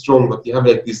not too strong, but you have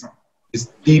like this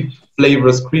deep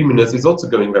flavorous creaminess, it's also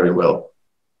going very well.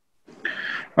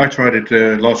 I tried it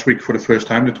last week for the first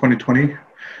time, the 2020,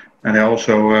 and I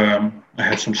also I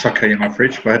had some sake in my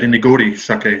fridge, but I had the Nigori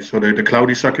sake, so the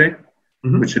cloudy sake,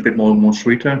 which is a bit more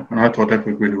sweeter, and I thought that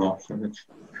worked really well. So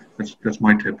that's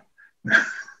my tip.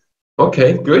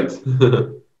 Okay, good.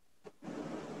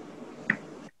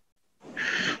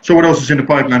 So what else is in the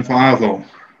pipeline for AVO?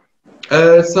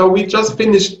 So we just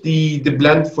finished the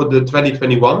blend for the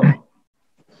 2021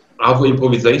 AVO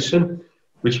Improvisation,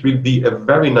 which will be a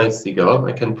very nice cigar.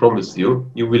 I can promise you.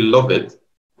 You will love it.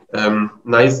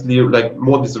 Nicely, like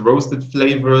more these roasted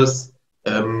flavors,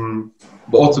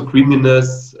 but also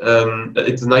creaminess.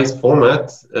 It's a nice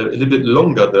format, a little bit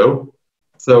longer though.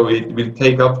 So it will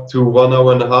take up to 1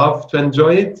 hour and a half to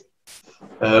enjoy it.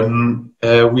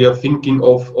 We are thinking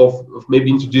of maybe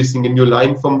introducing a new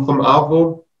line from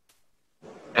AVO.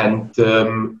 And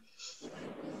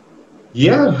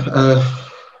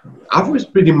AVO is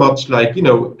pretty much like, you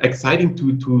know, exciting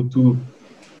to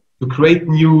create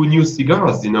new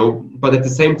cigars, you know. But at the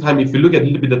same time, if you look at a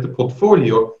little bit at the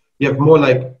portfolio, you have more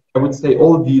like, I would say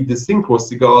all the synchro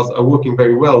cigars are working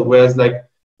very well. Whereas like,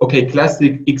 okay,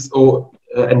 classic XO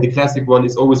and the classic one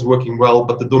is always working well,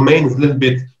 but the domain is a little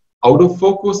bit out of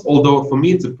focus. Although for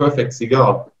me, it's a perfect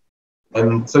cigar.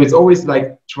 And so it's always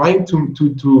like trying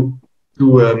to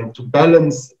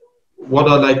balance what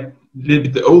are like a little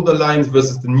bit the older lines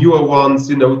versus the newer ones,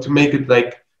 you know, to make it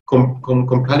like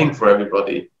compelling for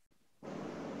everybody.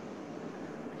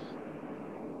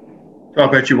 I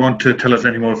bet you want to tell us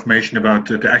any more information about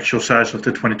the actual size of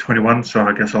the 2021, so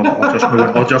I guess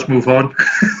I'll just move on.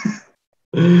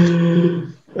 I'll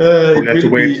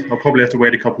probably have to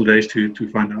wait a couple of days to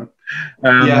find out.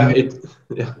 Yeah,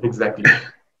 exactly.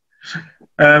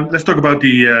 Let's talk about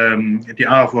the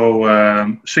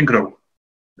AVO Synchro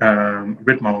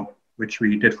Ritmo, which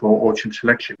we did for Orchard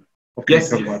Selection. Yes.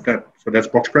 Talk about that. So that's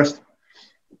box pressed.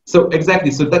 So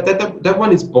exactly. So that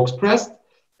one is box pressed,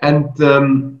 and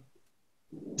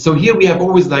so here we have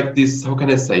always like this. How can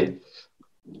I say?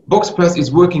 Box press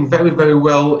is working very, very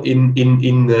well in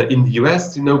the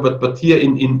US, you know, but here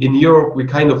in Europe we're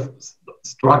kind of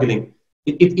struggling.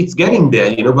 It's getting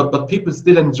there, you know, but people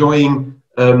still enjoying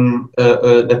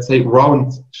let's say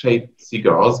round-shaped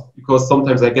cigars, because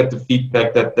sometimes I get the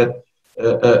feedback that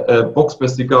box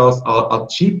press cigars are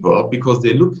cheaper because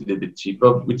they look a little bit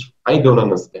cheaper, which I don't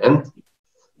understand.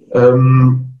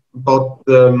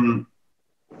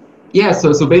 Yeah,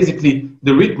 so basically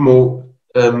the Ritmo.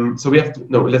 So we have to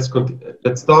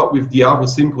let's start with the AVO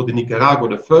Synchro de Nicaragua.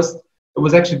 It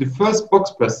was actually the first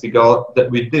box press cigar that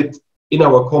we did in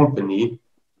our company,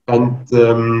 and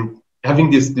having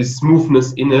this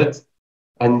smoothness in it,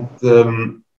 and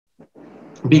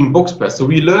being box press. So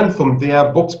we learned from their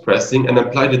box pressing and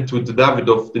applied it to the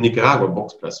Davidoff, the Nicaragua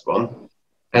box press one.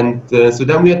 And so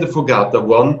then we had the Fogata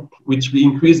one, which we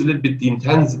increased a little bit the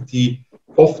intensity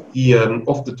of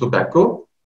the tobacco.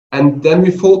 And then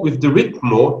we thought with the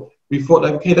Ritmo, we thought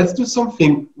like, okay, let's do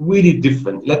something really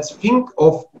different. Let's think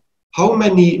of how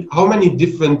many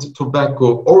different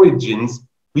tobacco origins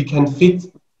we can fit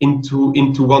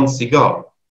into one cigar.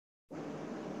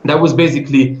 That was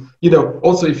basically, you know,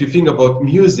 also if you think about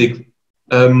music,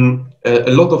 a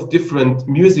lot of different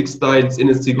music styles in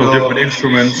a cigar. Different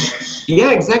instruments.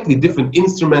 Yeah, exactly, different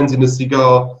instruments in a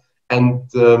cigar. And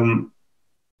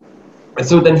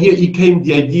so then here came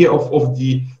the idea of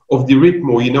the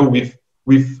Ritmo, you know, with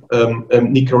with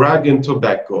Nicaraguan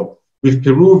tobacco, with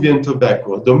Peruvian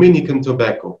tobacco, Dominican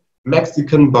tobacco,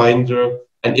 Mexican binder,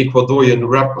 and Ecuadorian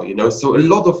wrapper. You know, so a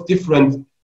lot of different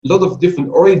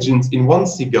origins in one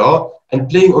cigar, and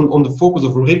playing on the focus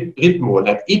of rhythm.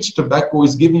 Like each tobacco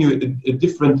is giving you a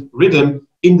different rhythm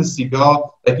in the cigar,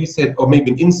 like you said, or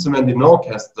maybe an instrument in an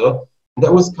orchestra. And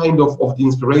that was kind of the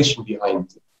inspiration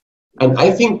behind it. And I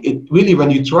think it really,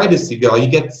 when you try the cigar, you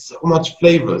get so much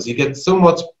flavors, you get so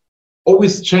much,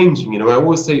 always changing. You know, I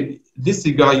always say this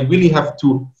cigar, you really have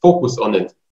to focus on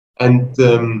it and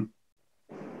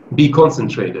be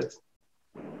concentrated.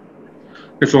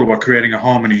 It's all about creating a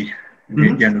harmony at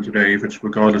the end of the day, if it's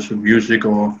regardless of music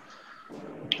or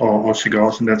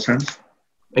cigars in that sense.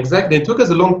 Exactly. It took us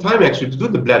a long time actually to do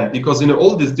the blend, because in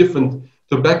all these different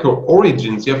tobacco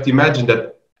origins, you have to imagine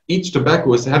that each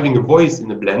tobacco is having a voice in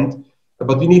the blend,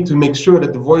 but you need to make sure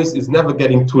that the voice is never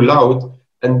getting too loud,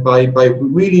 and by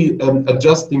really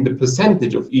adjusting the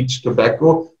percentage of each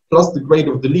tobacco plus the grade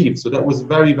of the leaf. So that was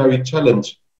very, very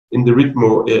challenging in the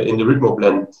Ritmo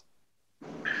blend.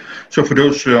 So for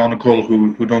those on the call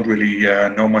who don't really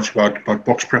know much about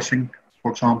box pressing,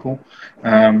 for example,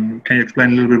 can you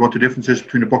explain a little bit what the difference is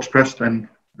between a box pressed and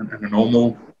a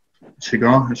normal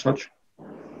cigar as such?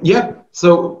 Yeah.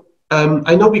 So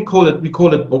I know we call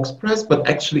it box press, but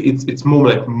actually it's more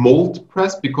like mold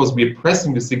press, because we're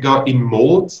pressing the cigar in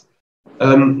molds.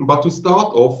 But to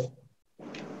start off,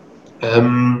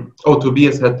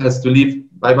 Tobias has to leave.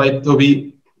 Bye bye,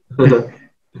 Toby.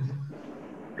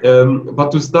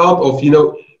 But to start off, you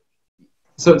know,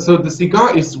 so the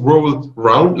cigar is rolled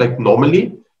round like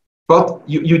normally, but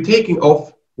you're taking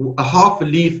off half a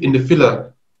leaf in the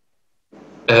filler,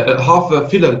 half a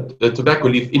filler tobacco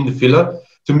leaf in the filler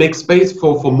to make space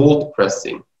for mold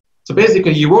pressing. So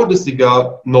basically, you roll the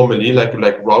cigar normally, like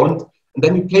round, and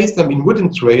then you place them in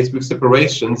wooden trays with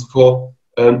separations for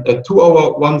a 2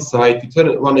 hour one side, you turn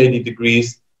it 180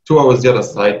 degrees, 2 hours the other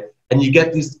side, and you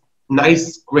get this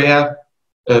nice square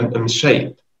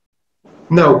shape.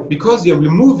 Now, because you're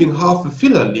removing half a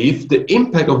filler leaf, the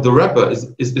impact of the wrapper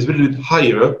is a little bit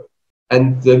higher,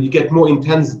 and you get more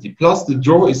intensity. Plus, the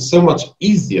draw is so much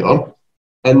easier,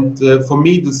 and for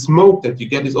me, the smoke that you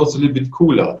get is also a little bit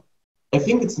cooler. I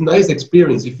think it's a nice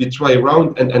experience if you try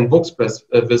round and box press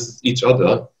versus each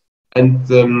other.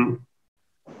 And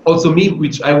also me,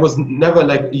 which I was never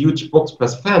like a huge box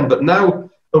press fan, but now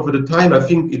over the time, I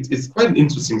think it's quite an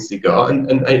interesting cigar,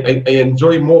 and I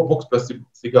enjoy more box press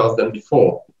cigars than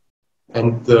before.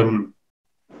 And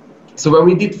so when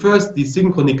we did first the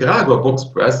Synchro Nicaragua box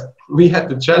press, we had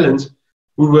the challenge.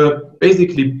 We were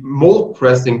basically mold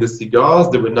pressing the cigars.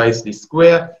 They were nicely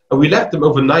square, and we left them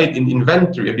overnight in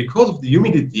inventory. And because of the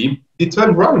humidity, they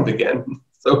turned round again.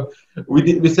 So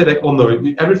we said like, oh no,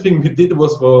 everything we did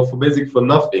was for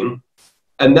nothing.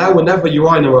 And now whenever you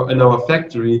are in our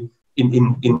factory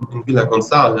in Villa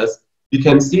Gonzalez, you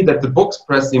can see that the box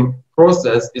pressing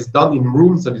process is done in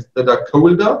rooms that are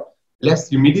colder, less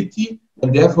humidity,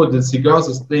 and therefore the cigars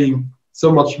are staying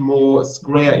so much more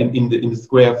square in the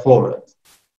square format.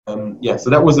 Yeah, so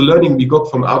that was a learning we got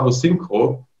from AVO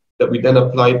Synchro that we then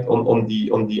applied on the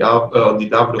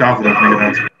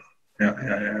Davidoff.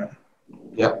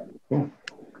 Yeah. Cool.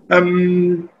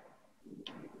 And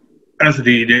also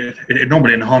it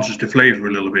normally enhances the flavor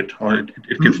a little bit, or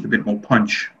it gives it a bit more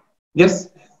punch. Yes.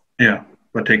 Yeah,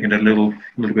 by taking that little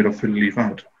bit of filler leaf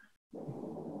out.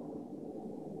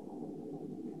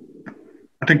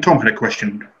 I think Tom had a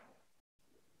question.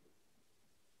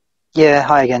 Yeah,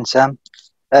 hi again, Sam.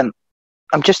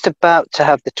 I'm just about to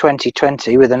have the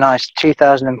 2020 with a nice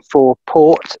 2004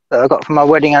 port that I got for my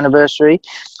wedding anniversary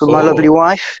from my lovely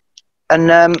wife.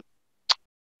 And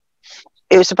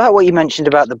it was about what you mentioned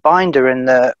about the binder and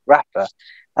the wrapper.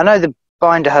 I know the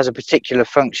binder has a particular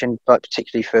function, but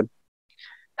particularly for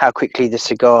how quickly the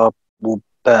cigar will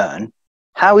burn.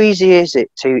 How easy is it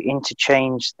to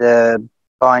interchange the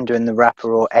binder and the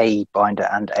wrapper, or a binder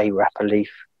and a wrapper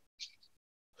leaf?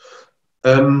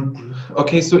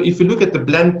 Okay, so if you look at the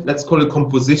blend, let's call it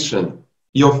composition.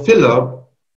 Your filler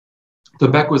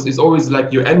tobacco is always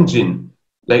like your engine,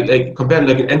 like compared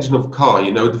like an engine of car.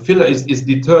 You know, the filler is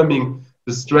determining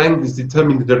the strength, is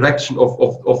determining the direction of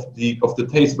the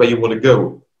taste where you want to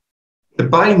go. The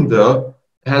binder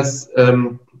has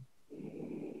an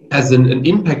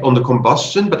impact on the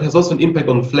combustion, but has also an impact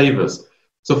on the flavors.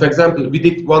 So, for example, we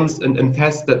did once a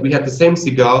test that we had the same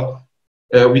cigar.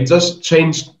 We just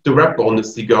changed the wrapper on the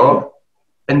cigar,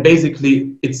 and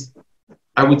basically it's,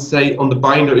 I would say, on the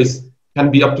binder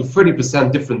can be up to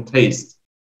 30% different taste.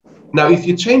 Now, if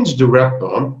you change the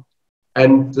wrapper,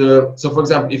 and so for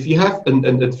example, if you have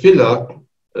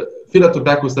a filler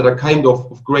tobaccos that are kind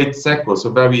of great secco,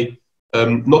 so very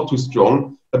not too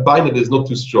strong, a binder that is not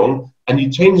too strong, and you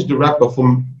change the wrapper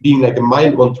from being like a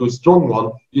mild one to a strong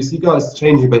one, your cigar is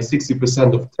changing by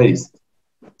 60% of taste.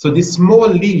 So this small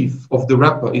leaf of the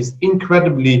wrapper is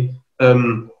incredibly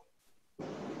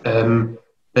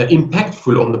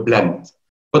impactful on the blend.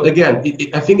 But again,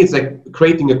 I think it's like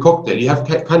creating a cocktail. You have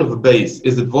kind of a base.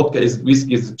 Is it vodka, is it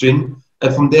whiskey, is it gin?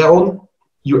 And from there on,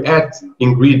 you add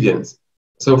ingredients.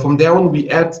 So from there on, we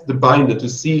add the binder to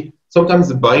see. Sometimes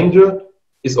the binder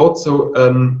is also,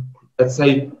 let's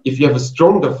say, if you have a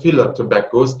stronger filler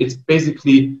tobaccos, it's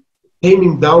basically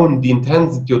taming down the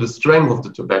intensity or the strength of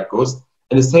the tobaccos.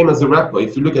 And the same as the wrapper.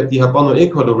 If you look at the Habano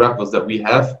Ecuador wrappers that we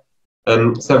have,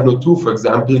 702, for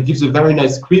example, it gives a very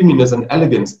nice creaminess and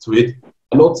elegance to it,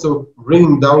 and also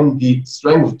bringing down the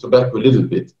strength of tobacco a little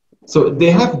bit. So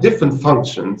they have different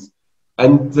functions,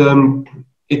 and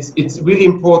it's really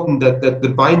important that the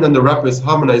binder and the wrapper is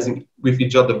harmonizing with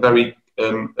each other very,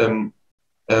 how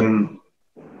can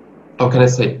I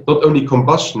say, not only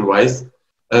combustion-wise,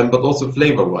 but also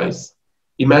flavor-wise.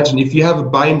 Imagine if you have a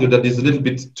binder that is a little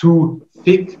bit too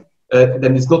thick,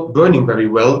 then it's not burning very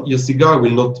well, your cigar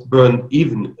will not burn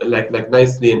even, like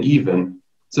nicely and even.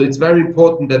 So it's very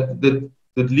important that the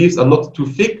leaves are not too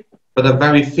thick, but are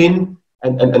very thin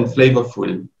and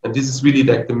flavorful. And this is really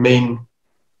like the main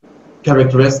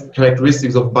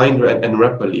characteristics of binder and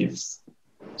wrapper leaves.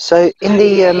 So in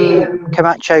the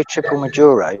Camacho Triple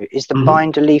Maduro, is the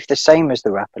binder leaf the same as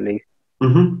the wrapper leaf?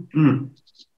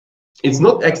 It's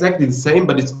not exactly the same,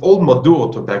 but it's all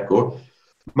Maduro tobacco.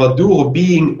 Maduro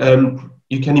being,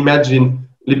 you can imagine,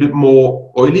 a little bit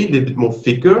more oily, a little bit more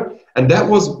thicker. And that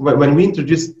was when we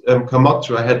introduced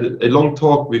Camacho. I had a long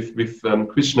talk with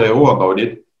Krishna Ero about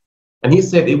it. And he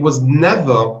said it was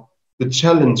never the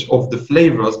challenge of the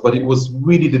flavors, but it was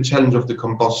really the challenge of the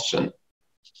combustion.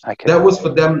 Okay. That was for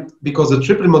them because the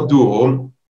Triple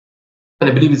Maduro, and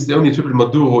I believe it's the only Triple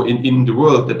Maduro in the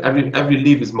world that every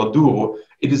leaf is Maduro,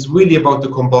 it is really about the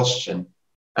combustion.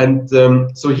 And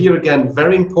so here again,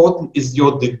 very important is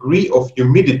your degree of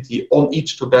humidity on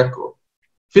each tobacco.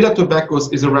 Filler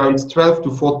tobaccos is around 12 to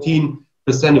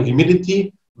 14% of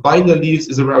humidity. Binder leaves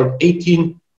is around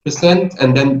 18%,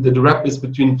 and then the wrap is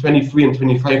between 23 and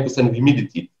 25% of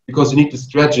humidity, because you need to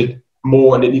stretch it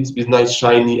more and it needs to be nice,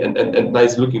 shiny, and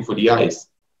nice looking for the eyes.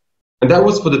 And that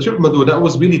was for the Triple Maduro, that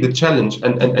was really the challenge.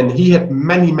 And he had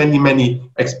many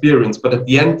experience, but at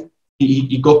the end,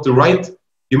 he got the right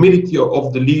humidity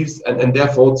of the leaves and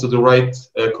therefore also the right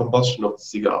combustion of the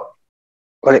cigar.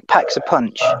 Well, it packs a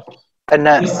punch. And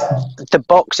the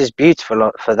box is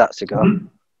beautiful for that cigar.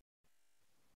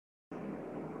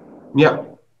 Yeah.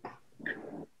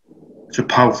 It's a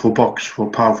powerful box for a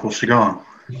powerful cigar.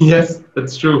 Yes,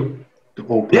 that's true.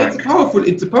 Yeah,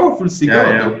 it's a powerful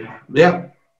cigar. Yeah.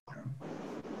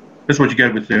 That's what you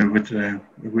get with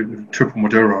Triple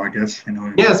Maduro, I guess. You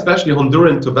know. Yeah, especially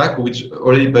Honduran tobacco, which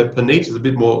already by per nature is a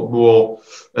bit more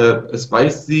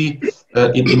spicy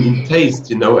in taste,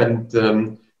 you know. And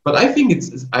but I think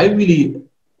I really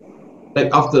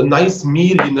like after a nice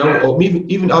meal, you know, or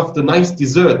even after a nice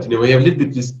dessert, you know, we have a little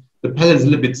bit the palate is a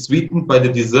little bit sweetened by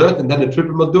the dessert, and then a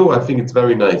Triple Maduro, I think it's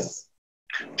very nice.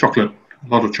 Chocolate, a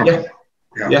lot of chocolate.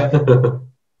 Yeah.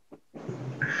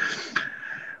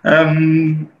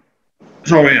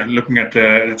 So yeah, looking at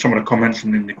some of the comments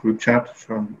in the group chat,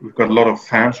 so we've got a lot of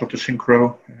fans of the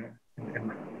Synchro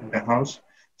in the house,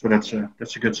 so that's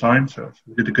a good sign. So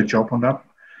we did a good job on that.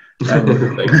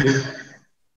 Thank you.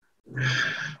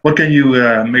 What can you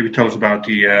maybe tell us about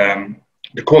the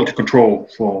quality control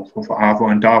for AVO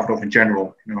and Davidoff in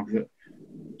general? You know,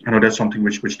 I know that's something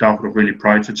which Davidoff really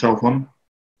prides itself on.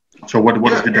 So what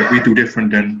is it that we do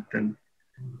different than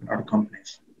other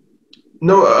companies?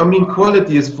 No, I mean,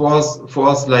 quality is for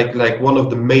us like one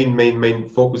of the main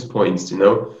focus points, you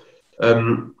know.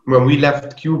 When we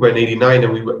left Cuba in '89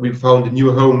 and we found a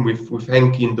new home with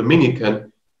Henky in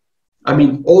Dominican, I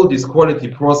mean, all this quality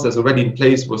process already in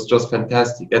place was just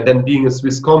fantastic. And then being a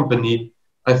Swiss company,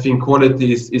 I think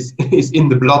quality is in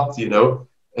the blood, you know.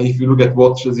 And if you look at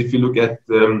watches, if you look at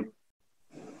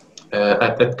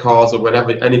cars or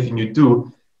whatever, anything you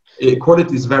do,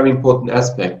 quality is a very important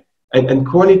aspect. And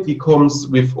quality comes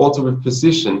also with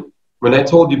precision. When I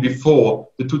told you before,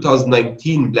 the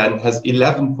 2019 blend has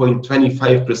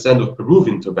 11.25% of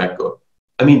Peruvian tobacco.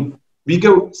 I mean, we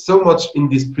go so much in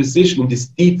this precision, in this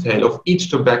detail of each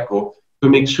tobacco to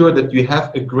make sure that you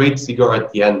have a great cigar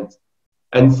at the end.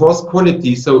 And for us,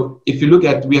 quality, so if you look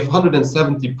at, we have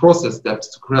 170 process steps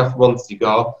to craft one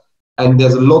cigar, and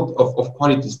there's a lot of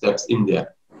quality steps in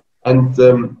there. And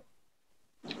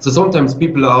so sometimes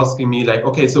people are asking me like,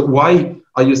 okay, so why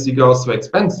are your cigars so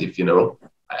expensive, you know?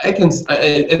 I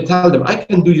tell them, I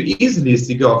can do you easily a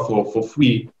cigar for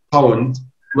 £3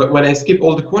 when I skip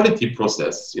all the quality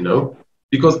process, you know?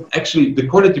 Because actually the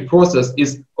quality process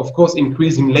is, of course,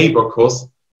 increasing labor costs,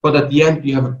 but at the end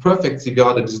you have a perfect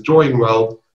cigar that is drawing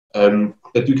well,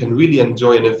 that you can really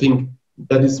enjoy, and I think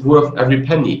that is worth every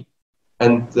penny.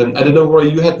 And I don't know, Roy,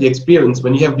 you had the experience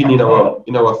when you have been in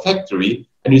our factory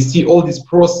and you see all this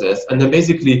process, and then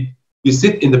basically you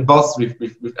sit in the bus with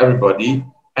everybody,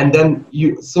 and then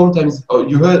you sometimes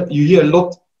you hear a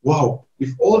lot. Wow,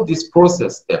 with all these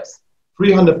process steps,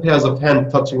 300 pairs of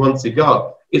hands touching one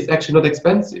cigar, it's actually not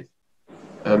expensive.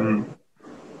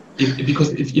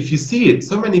 Because if you see it,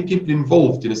 so many people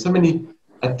involved, you know, so many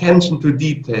attention to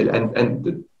detail,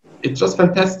 and it's just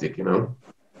fantastic, you know.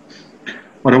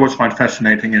 What I always find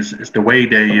fascinating is the way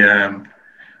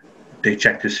they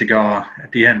check the cigar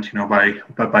at the end, you know,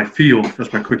 by feel,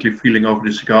 just by quickly feeling over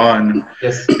the cigar, and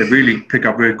yes, they really pick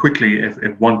up very quickly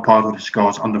if one part of the cigar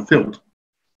is underfilled.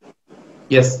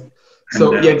 Yes.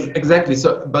 So yeah, exactly.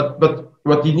 So, but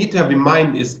what you need to have in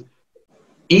mind is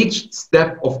each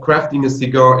step of crafting a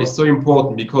cigar is so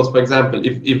important, because, for example,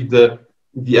 if the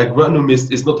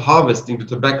agronomist is not harvesting the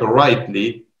tobacco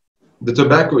rightly, the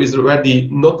tobacco is already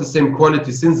not the same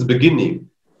quality since the beginning.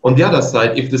 On the other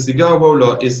side, if the cigar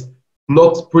roller is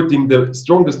not putting the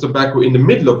strongest tobacco in the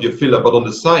middle of your filler, but on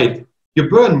the side, your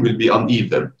burn will be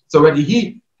uneven. So already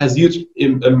he has huge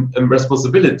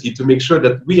responsibility to make sure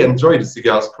that we enjoy the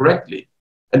cigars correctly.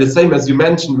 And the same as you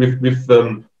mentioned with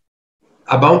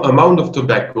amount of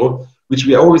tobacco, which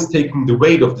we are always taking the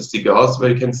weight of the cigars,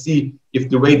 where you can see if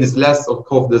the weight is less, of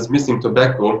course, there's missing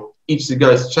tobacco. Each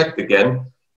cigar is checked again,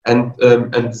 and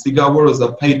the cigar rollers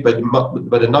are paid by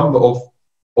the number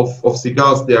of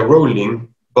cigars they are rolling,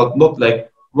 but not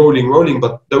like rolling,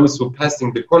 but those who are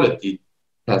passing the quality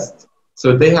test.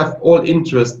 So they have all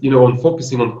interest, you know, on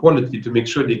focusing on quality to make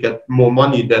sure they get more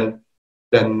money than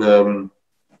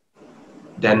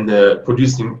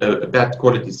producing bad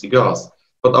quality cigars.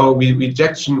 But our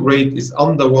rejection rate is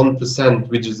under 1%,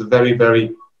 which is a very,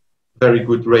 very, very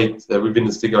good rate within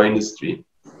the cigar industry.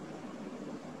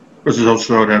 This is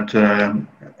also that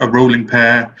a rolling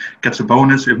pair gets a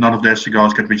bonus if none of their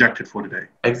cigars get rejected for the day.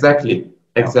 Exactly,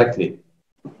 exactly,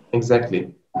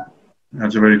 exactly.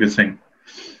 That's a very good thing.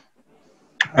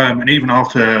 And even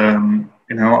after,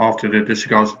 you know, after the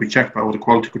cigars be checked by all the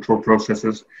quality control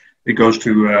processes, it goes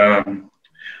to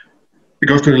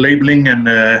the labeling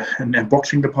and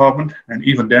boxing department, and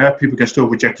even there, people can still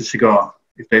reject the cigar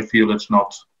if they feel it's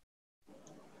not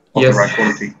of the right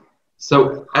quality.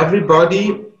 So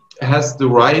everybody has the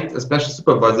right, especially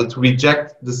supervisor, to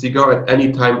reject the cigar at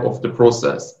any time of the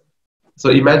process.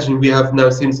 So imagine we have now,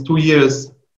 since 2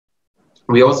 years,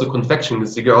 we also confectioning the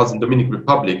cigars in Dominican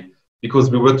Republic,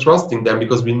 because we were trusting them,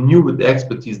 because we knew the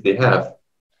expertise they have.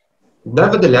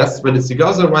 Nevertheless, when the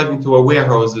cigars arrive into our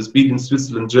warehouses, be it in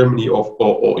Switzerland, Germany,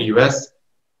 or US,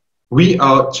 we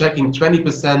are checking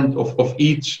 20% of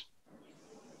each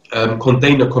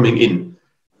container coming in,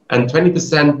 and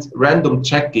 20% random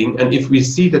checking. And if we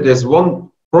see that there's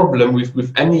one problem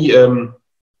with any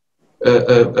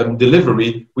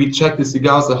delivery, we check the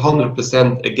cigars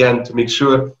 100% again to make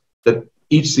sure that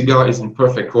each cigar is in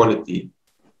perfect quality.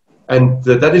 And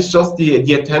that is just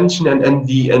the attention and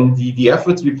the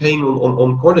efforts we're paying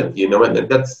on quality, you know, and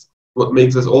that's what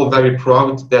makes us all very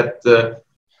proud that,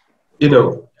 you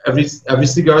know, every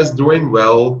cigar is doing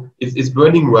well, it's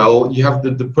burning well, you have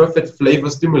the perfect flavor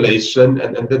stimulation,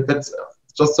 and that's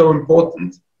just so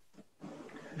important.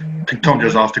 I think Tom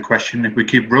just asked a question, if we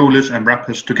keep rollers and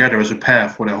wrappers together as a pair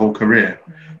for their whole career,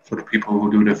 for the people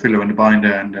who do the filler and the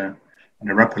binder and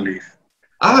the wrapper leaf.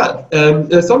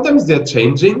 Sometimes they're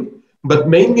changing, but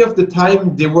mainly of the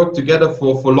time they work together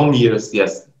for long years,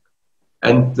 yes.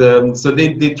 And so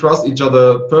they trust each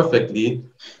other perfectly.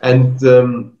 And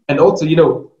also, you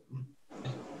know,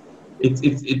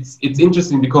 it's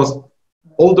interesting because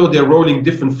although they're rolling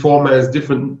different formats,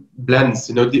 different blends,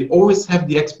 you know, they always have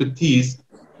the expertise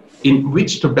in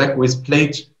which tobacco is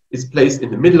placed in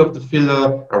the middle of the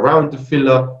filler, around the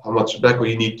filler, how much tobacco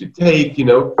you need to take, you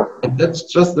know, and that's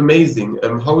just amazing.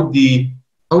 How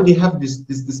they have this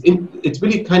it's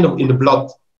really kind of in the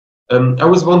blood. I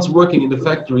was once working in the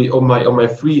factory on my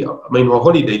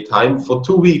holiday time for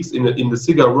 2 weeks in the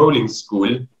cigar rolling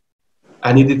school,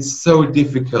 and it is so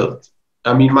difficult.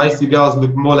 I mean, my cigars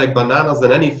look more like bananas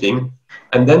than anything,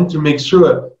 and then to make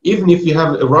sure, even if you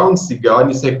have a round cigar and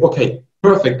you say, okay,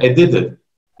 perfect, I did it,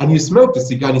 and you smoke the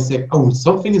cigar and you say, oh,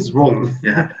 something is wrong.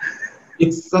 Yeah.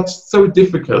 It's so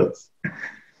difficult.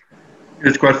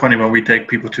 It's quite funny when we take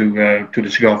people to the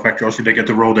cigar factory. Also, they get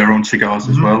to roll their own cigars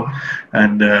as well.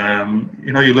 And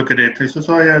you know, you look at it. They say,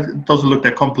 "Oh yeah, it doesn't look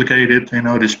that complicated." You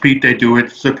know, the speed they do it,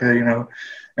 it's okay. You know,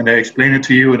 and they explain it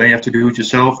to you, and then you have to do it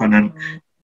yourself, and then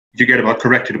you get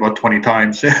corrected about 20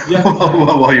 times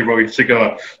while you roll your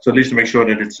cigar. So at least to make sure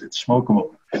that it's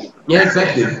smokable. Yeah,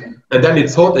 exactly. And then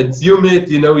it's hot, it's humid.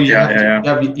 You know, you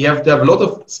have to have a lot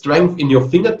of strength in your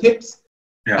fingertips,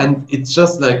 and it's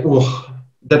just like, oh.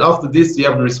 Then after this, you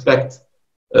have respect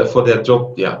for their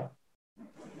job. Yeah.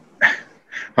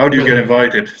 How do you get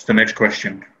invited? Is the next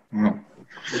question. Oh.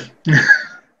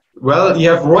 Well,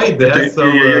 you have Roy there, so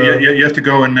you have to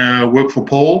go and work for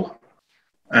Paul,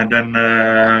 and then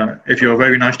if you're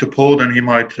very nice to Paul, then he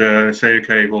might say,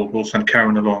 "Okay, we'll send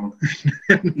Karen along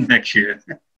next year."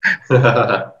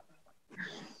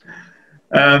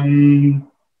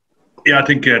 Yeah, I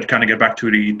think to kind of get back to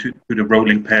the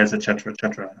rolling pairs, etc.,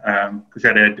 because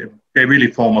they really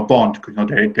form a bond, because you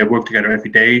know, they work together every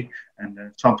day, and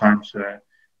sometimes it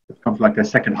becomes like their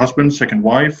second husband, second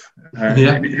wife,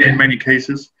 in many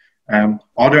cases.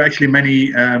 Are there actually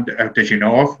many, that you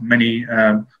know of, many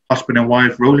husband and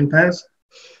wife rolling pairs?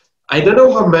 I don't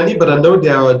know how many, but I know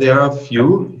there are a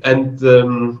few, and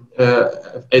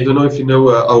I don't know if you know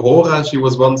Aurora. She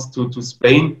was once to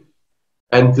Spain.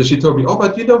 And she told me, "Oh,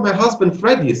 but you know my husband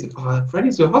Freddie." I said, "Oh,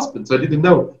 Freddie's your husband," so I didn't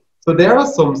know. So there are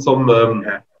some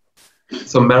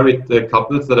married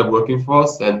couples that are working for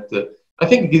us, and I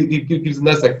think it gives a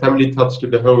nice family touch to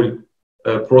the whole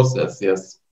process.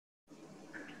 Yes.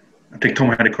 I think Tom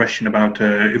had a question about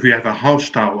if we have a house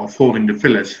style of holding the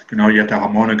fillers. You know, you have the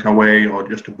harmonica way or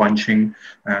just a bunching.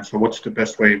 So what's the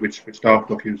best way which style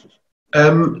clock uses?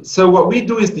 So what we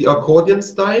do is the accordion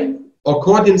style.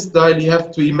 Accordion style, you have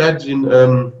to imagine,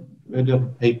 where do I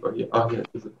have paper here? Oh, yeah,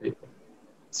 there's a paper.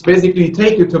 So basically, you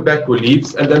take your tobacco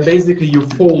leaves and then basically you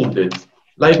fold it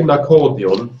like an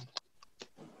accordion.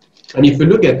 And if you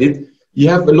look at it, you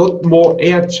have a lot more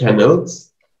air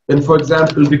channels than, for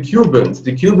example, the Cubans.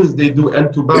 The Cubans, they do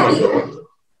entubado,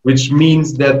 which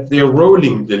means that they're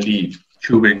rolling the leaf.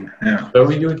 Tubing, yeah. Show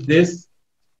you this.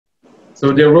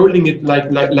 So they're rolling it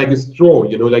like a straw,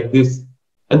 you know, like this.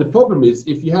 And the problem is,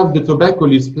 if you have the tobacco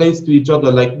leaves placed to each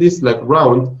other like this, like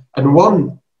round, and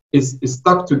one is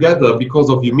stuck together because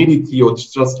of humidity or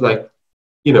just like,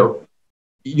 you know,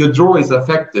 your draw is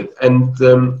affected. And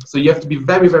so you have to be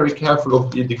very, very careful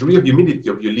of the degree of humidity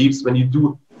of your leaves when you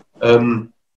do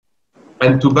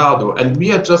entubado. And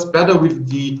we are just better with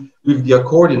the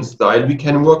accordion style. We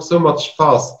can work so much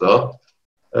faster.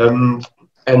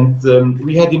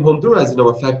 We had in Honduras in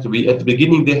our factory, at the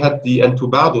beginning they had the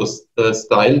entubado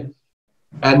style,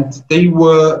 and they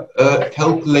were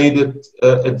calculated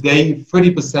a day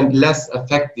 30% less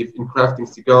effective in crafting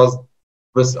cigars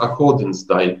versus accordion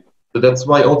style. So that's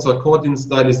why also accordion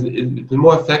style is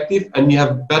more effective, and you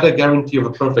have better guarantee of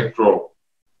a perfect draw.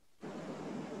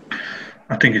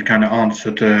 I think it kind of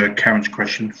answered Karen's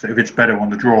question. So if it's better on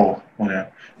the draw,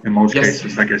 in most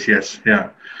cases, I guess yes,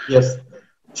 yeah. Yes.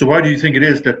 So why do you think it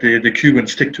is that the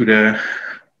Cubans stick to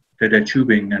their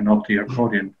tubing and not the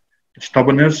accordion?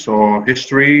 Stubbornness or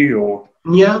history or?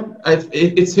 Yeah,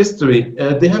 it's history.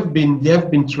 They have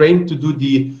been trained to do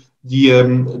the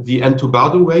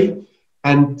entubado way,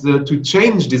 and to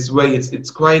change this way,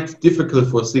 it's quite difficult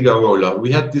for a cigar roller.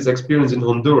 We had this experience in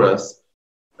Honduras.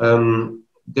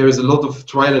 There is a lot of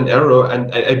trial and error,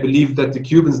 and I believe that the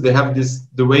Cubans, they have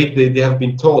the way they have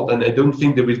been taught, and I don't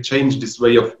think they will change this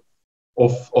way of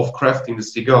crafting the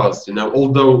cigars, you know.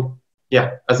 Although,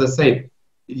 yeah, as I say,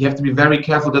 you have to be very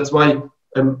careful. That's why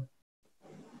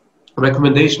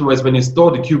recommendation was, when you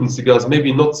store the Cuban cigars,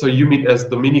 maybe not so humid as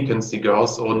Dominican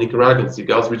cigars or Nicaraguan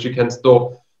cigars, which you can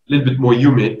store a little bit more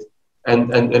humid,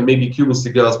 and maybe Cuban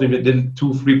cigars, maybe a little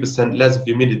 2-3% less of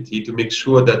humidity, to make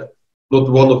sure that not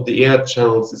one of the air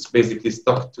channels is basically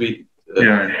stuck to it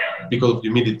because of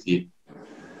humidity.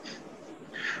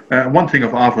 One thing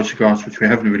of AVO cigars which we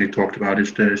haven't really talked about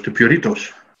is the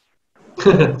Puritos.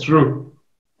 True.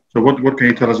 So what can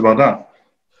you tell us about that?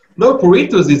 No,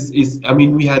 Puritos is I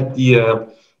mean, we had the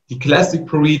classic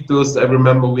Puritos. I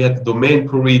remember we had the Domain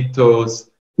Puritos.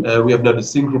 We have now the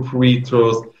Synchro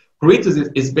Puritos.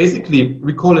 Puritos is basically,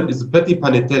 we call it, is a Petit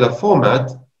Panetela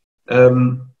format.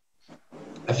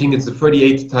 I think it's a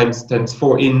 38 times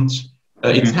 4 inch.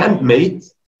 It's handmade.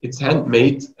 It's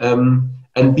handmade.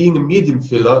 And being a medium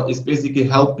filler is basically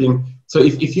helping. So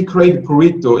if you create a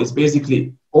Purito, it's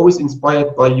basically always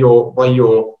inspired by your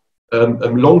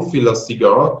long filler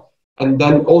cigar, and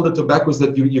then all the tobaccos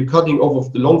that you're cutting off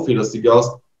of the long filler cigars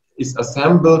is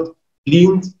assembled,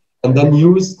 cleaned, and then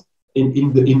used in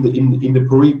the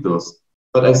Puritos.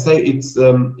 But I say it's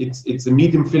a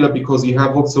medium filler because you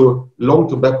have also long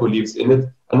tobacco leaves in it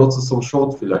and also some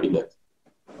short filler in it.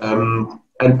 And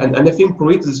I think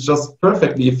Reuter is just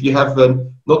perfectly if you have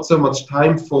not so much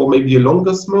time for maybe a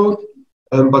longer smoke,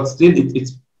 but still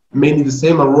it's mainly the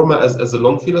same aroma as a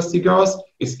long filler cigars.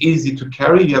 It's easy to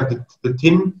carry. You have the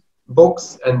tin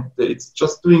box, and it's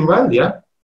just doing well. Yeah.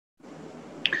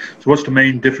 So what's the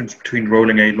main difference between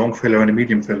rolling a long filler and a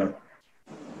medium filler?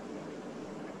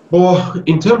 Well,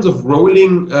 in terms of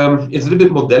rolling, it's a little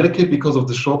bit more delicate because of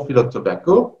the short filler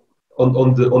tobacco on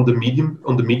the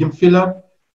medium filler.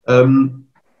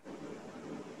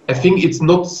 I think it's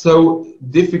not so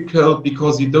difficult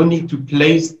because you don't need to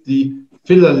place the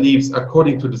filler leaves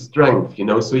according to the strength, you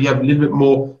know. So you have a little bit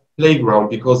more playground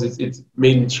because it's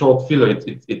mainly short filler.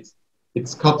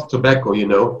 It's cut tobacco, you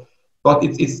know. But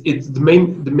it's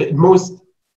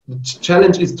the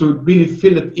challenge is to really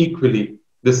fill it equally,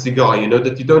 the cigar, you know,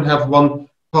 that you don't have one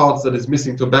part that is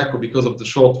missing tobacco because of the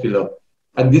short filler.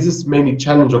 And this is mainly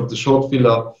challenge of the short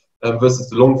filler versus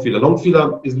the long filler. Long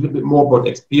filler is a little bit more about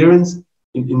experience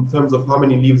in terms of how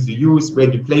many leaves you use,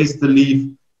 where you place the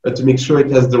leaf to make sure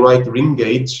it has the right ring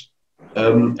gauge.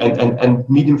 And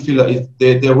medium filler,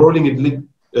 they're rolling it a little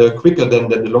quicker than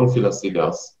the long filler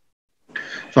cigars.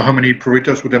 So how many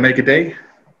Reuters would they make a day?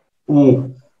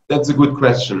 Oh, that's a good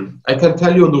question. I can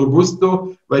tell you on the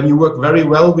Robusto, when you work very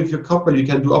well with your couple, you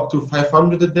can do up to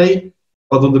 500 a day.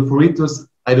 But on the Puritos,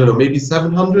 I don't know, maybe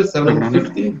 700,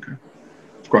 750. Okay.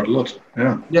 It's quite a lot,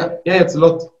 yeah. Yeah, it's a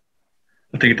lot.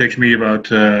 I think it takes me about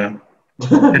 10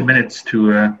 minutes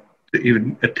to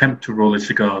even attempt to roll a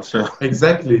cigar. So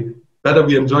exactly. Better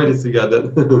we enjoy the cigar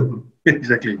then.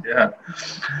 Exactly, yeah.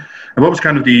 And what was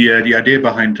kind of the idea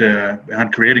behind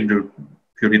creating the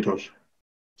Puritos?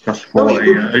 Just for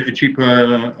a cheaper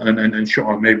and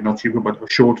short, maybe not cheaper, but a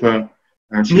shorter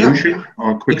solution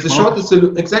or quick. It's a shorter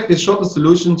shorter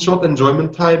solution, short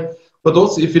enjoyment time. But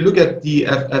also, if you look at the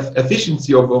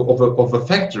efficiency of a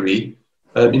factory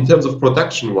in terms of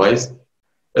production wise,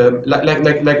 like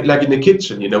in the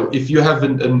kitchen, you know, if you have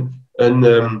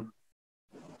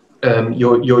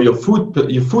your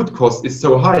food cost is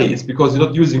so high, it's because you're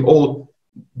not using all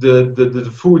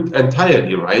the food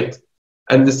entirely, right?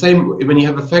 And the same when you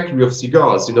have a factory of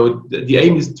cigars, you know, the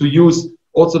aim is to use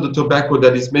also the tobacco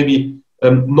that is maybe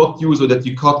not used or that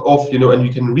you cut off, you know, and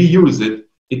you can reuse it.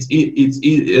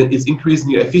 It's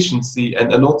increasing your efficiency,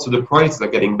 and also the prices are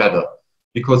getting better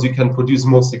because you can produce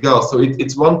more cigars. So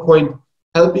it's one point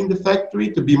helping the factory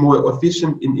to be more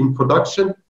efficient in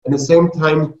production, and at the same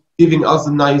time giving us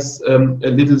a nice a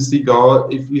little cigar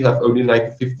if we have only like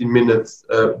a 15 minutes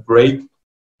break.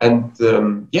 And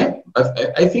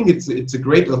I think it's a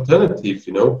great alternative,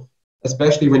 you know,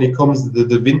 especially when it comes to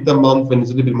the winter month when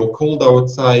it's a little bit more cold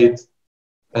outside.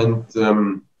 And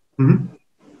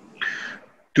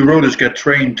do rollers get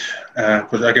trained?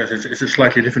 Because I guess it's a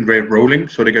slightly different way of rolling.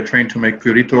 So they get trained to make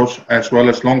Puritos as well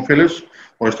as long fillers,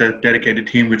 or is there a dedicated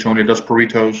team which only does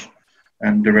Puritos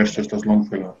and the rest just does long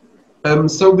filler?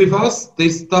 So with us, they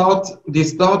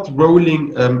start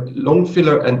rolling long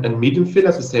filler and medium filler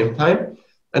at the same time.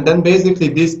 And then basically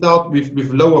they start with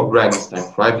lower brands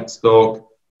like Private Stock,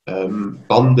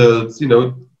 bundles, you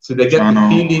know, so they get the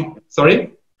feeling.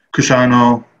 Sorry?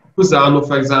 Cusano,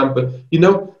 for example. You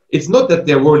know, it's not that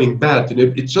they're rolling bad, you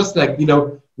know, it's just like, you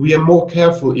know, we are more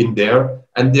careful in there,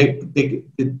 and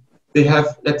they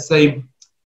have, let's say,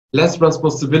 less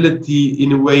responsibility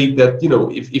in a way that, you know,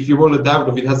 if you roll a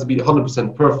Davidoff, it has to be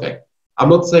 100% perfect. I'm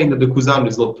not saying that the Cusano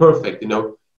is not perfect, you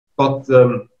know, but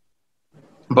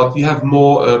you have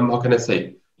more, how can I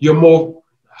say, you're more,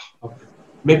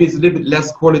 maybe it's a little bit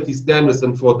less quality standards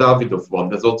than for Davidoff one.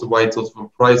 That's also why it's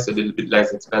also priced a little bit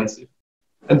less expensive.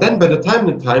 And then by the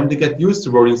time they get used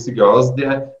to rolling cigars,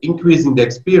 they're increasing their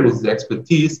experience, their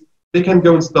expertise. They can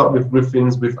go and start with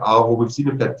Griffins, with AVO, with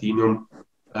Sino Platinum,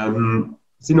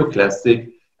 Sino Classic.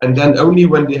 And then only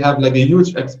when they have like a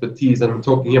huge expertise, and I'm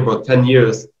talking here about 10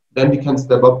 years, then they can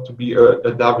step up to be a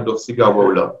Davidoff cigar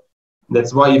roller.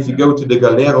 That's why if you go to the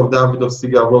Galera of Davidoff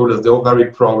cigar rollers, they're all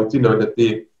very proud, you know, that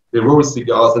they roll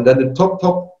cigars. And then the top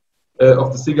of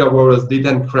the cigar rollers, they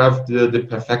then craft the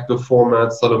Perfecto format,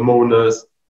 Salomonas,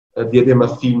 Diadema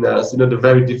Finas, you know, the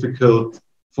very difficult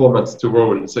formats to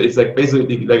roll. So it's like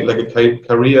basically like a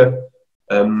career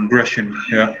progression.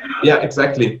 Yeah,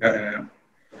 exactly.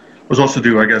 Was also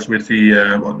do, I guess, with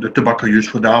the tobacco used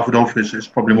for Davidoff is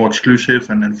probably more exclusive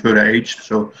and further aged.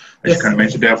 So it kind of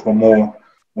makes it therefore more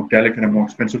delicate and more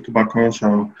expensive tobacco.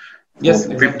 So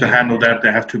for people to handle that,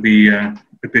 they have to be a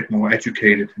bit more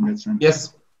educated in that sense.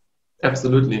 Yes,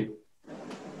 absolutely.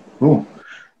 Cool.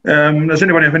 Does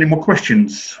anybody have any more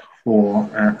questions for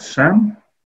Sam?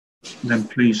 then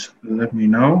please let me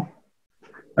know.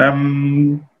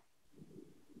 Kind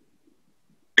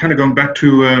of going back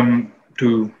to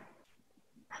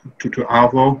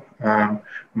AVO,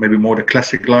 maybe more the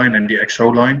classic line and the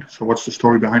XO line. So what's the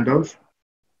story behind those?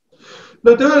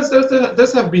 No,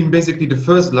 those have been basically the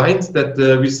first lines that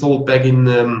we sold back in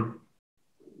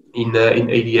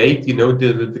 '88. You know,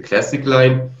 the classic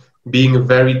line being a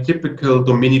very typical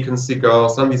Dominican cigar,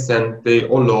 San Vicente,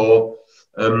 Olor,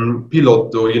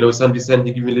 Piloto. You know, San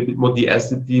Vicente gives a little bit more the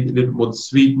acidity, a little bit more the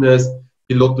sweetness.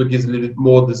 Piloto gives a little bit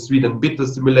more the sweet and bitter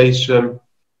stimulation.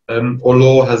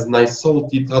 Olor has nice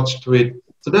salty touch to it.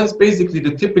 So that's basically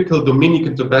the typical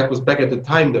Dominican tobaccos back at the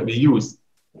time that we used.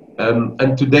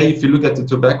 And today, if you look at the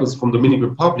tobaccos from Dominican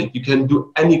Republic, you can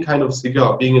do any kind of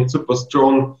cigar, being it super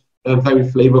strong, very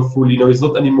flavorful. You know, it's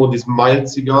not anymore these mild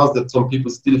cigars that some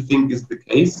people still think is the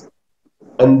case.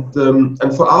 And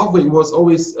for AVO, it was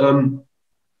always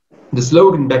the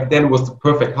slogan back then was the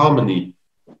perfect harmony.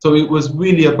 So it was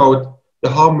really about the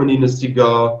harmony in a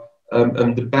cigar,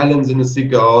 and the balance in a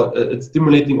cigar,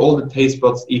 stimulating all the taste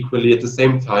buds equally at the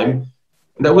same time.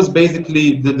 And that was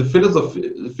basically the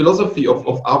philosophy of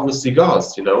AVO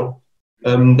cigars, you know.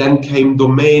 Then came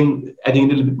Domain, adding a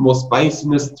little bit more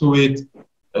spiciness to it.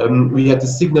 We had the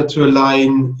signature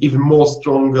line, even more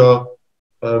stronger.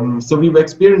 So we were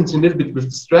experiencing a little bit with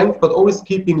the strength, but always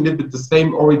keeping a little bit the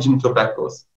same origin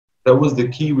tobaccos. That was the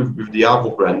key with the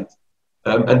AVO brand.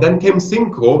 And then came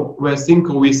Cinco, where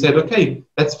Cinco we said, okay,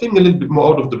 let's think a little bit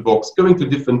more out of the box, going to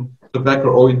different tobacco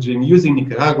origin, using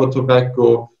Nicaragua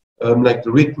tobacco, like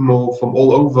the Ritmo from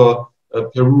all over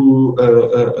Peru,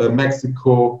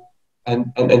 Mexico,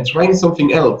 and trying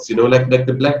something else, you know, like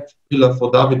the black pillar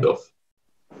for Davidoff.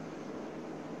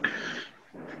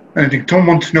 I think Tom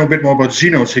wants to know a bit more about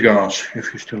Zino cigars,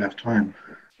 if you still have time.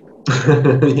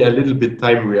 Yeah, a little bit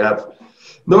time we have.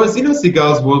 No, Zino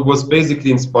cigars was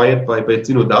basically inspired by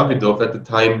Zino Davidoff at the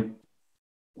time.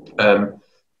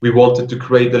 We wanted to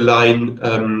create a line,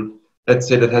 let's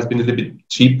say, that has been a little bit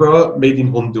cheaper, made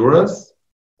in Honduras,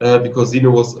 because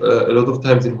Zino was a lot of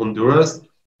times in Honduras.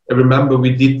 I remember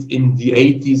we did in the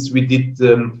 80s, we did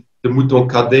the Mouton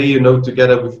Cadet, you know,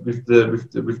 together with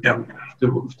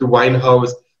the wine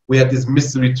house. We had this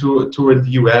mystery tour in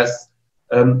the US.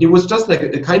 It was just like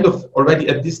a kind of already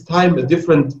at this time a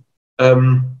different,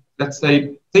 let's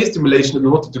say, taste stimulation that we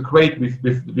wanted to create with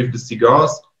the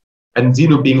cigars, and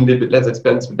Zino being a little bit less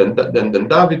expensive than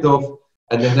Davidoff,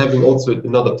 and then having also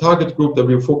another target group that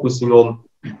we were focusing on.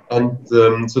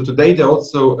 And so today they're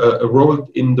also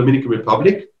rolled in Dominican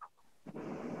Republic.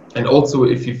 And also,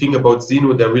 if you think about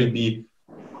Zino, there will be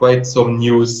quite some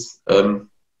news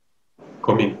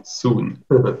coming soon.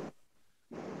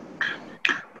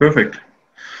 Perfect.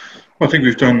 Well, I think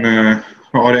we've done.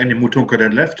 Are there any Mouton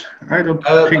Cadet left? I don't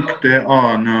think there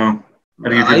are. No. I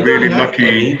think if you're really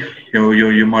lucky,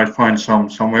 you might find some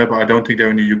somewhere, but I don't think there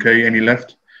are in the UK any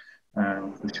left.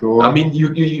 For sure. I mean,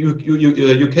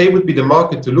 UK would be the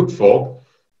market to look for,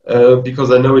 because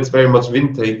I know it's very much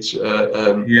vintage.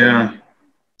 Yeah.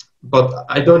 But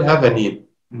I don't have any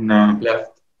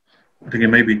left. I think it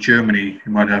may be Germany.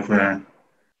 You might have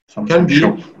some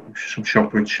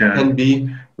shop which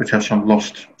has some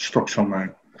lost stock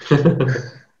somewhere.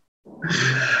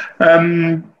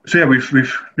 So yeah,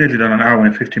 we've nearly done an hour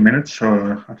and 50 minutes.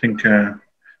 So I think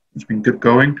it's been good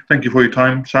going. Thank you for your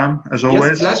time, Sam, as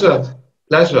always. Yes,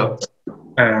 pleasure.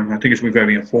 I think it's been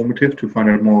very informative to find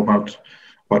out more about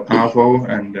AVO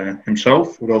and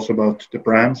himself, but also about the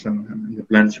brands and the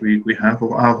blends we have of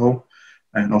AVO,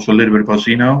 and also a little bit about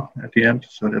Zino at the end.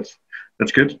 So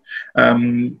that's good.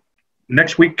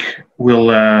 Next week we'll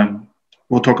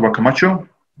talk about Camacho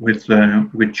with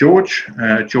George.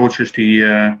 George is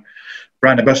the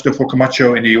brand ambassador for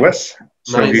Camacho in the US.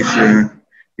 So nice.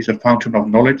 He's a fountain of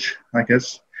knowledge, I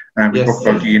guess. And we talk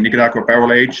about the Nicaragua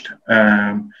barrel aged.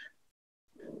 And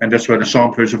that's where the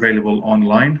sampler is available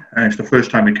online. It's the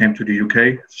first time it came to the UK.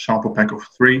 It's a sample pack of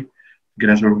 3. It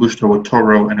has a Robusto, a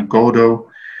Toro, and a Gordo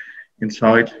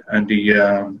inside. And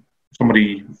some of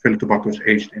the filler tobacco is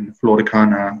aged in Flor de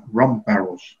Cana rum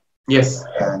barrels. Yes.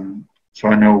 So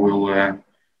I know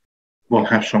we'll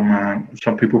have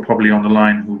some people probably on the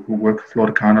line who work for Flor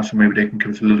de Cana, so maybe they can give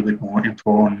us a little bit more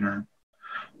info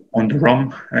on the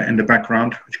rum in the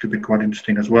background, which could be quite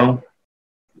interesting as well.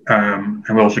 And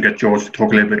we'll also get George to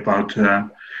talk a little bit about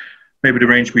maybe the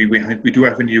range we do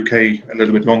have in the UK a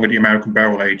little bit longer, the American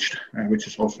barrel aged, which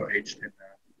is also aged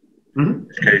in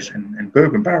this case in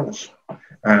bourbon barrels.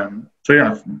 So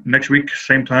yeah, next week,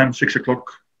 same time, 6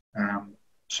 o'clock.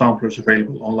 Sampler is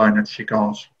available online at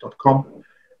C.Gars.com.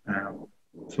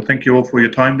 So thank you all for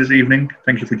your time this evening.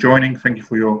 Thank you for joining. Thank you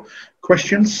for your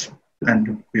questions.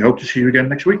 And we hope to see you again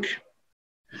next week.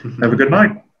 Have a good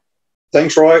night.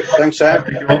 Thanks, Roy. Thanks, Sam.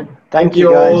 Thank you all. Thank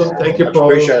you all. Thank you,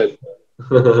 Paul. Appreciate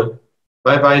it.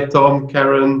 Bye-bye, Tom,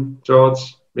 Karen, George,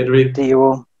 Midweek. See you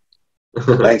all.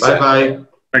 Thanks, Sam. Bye-bye.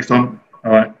 Thanks, Tom.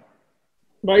 All right.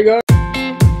 Bye, guys.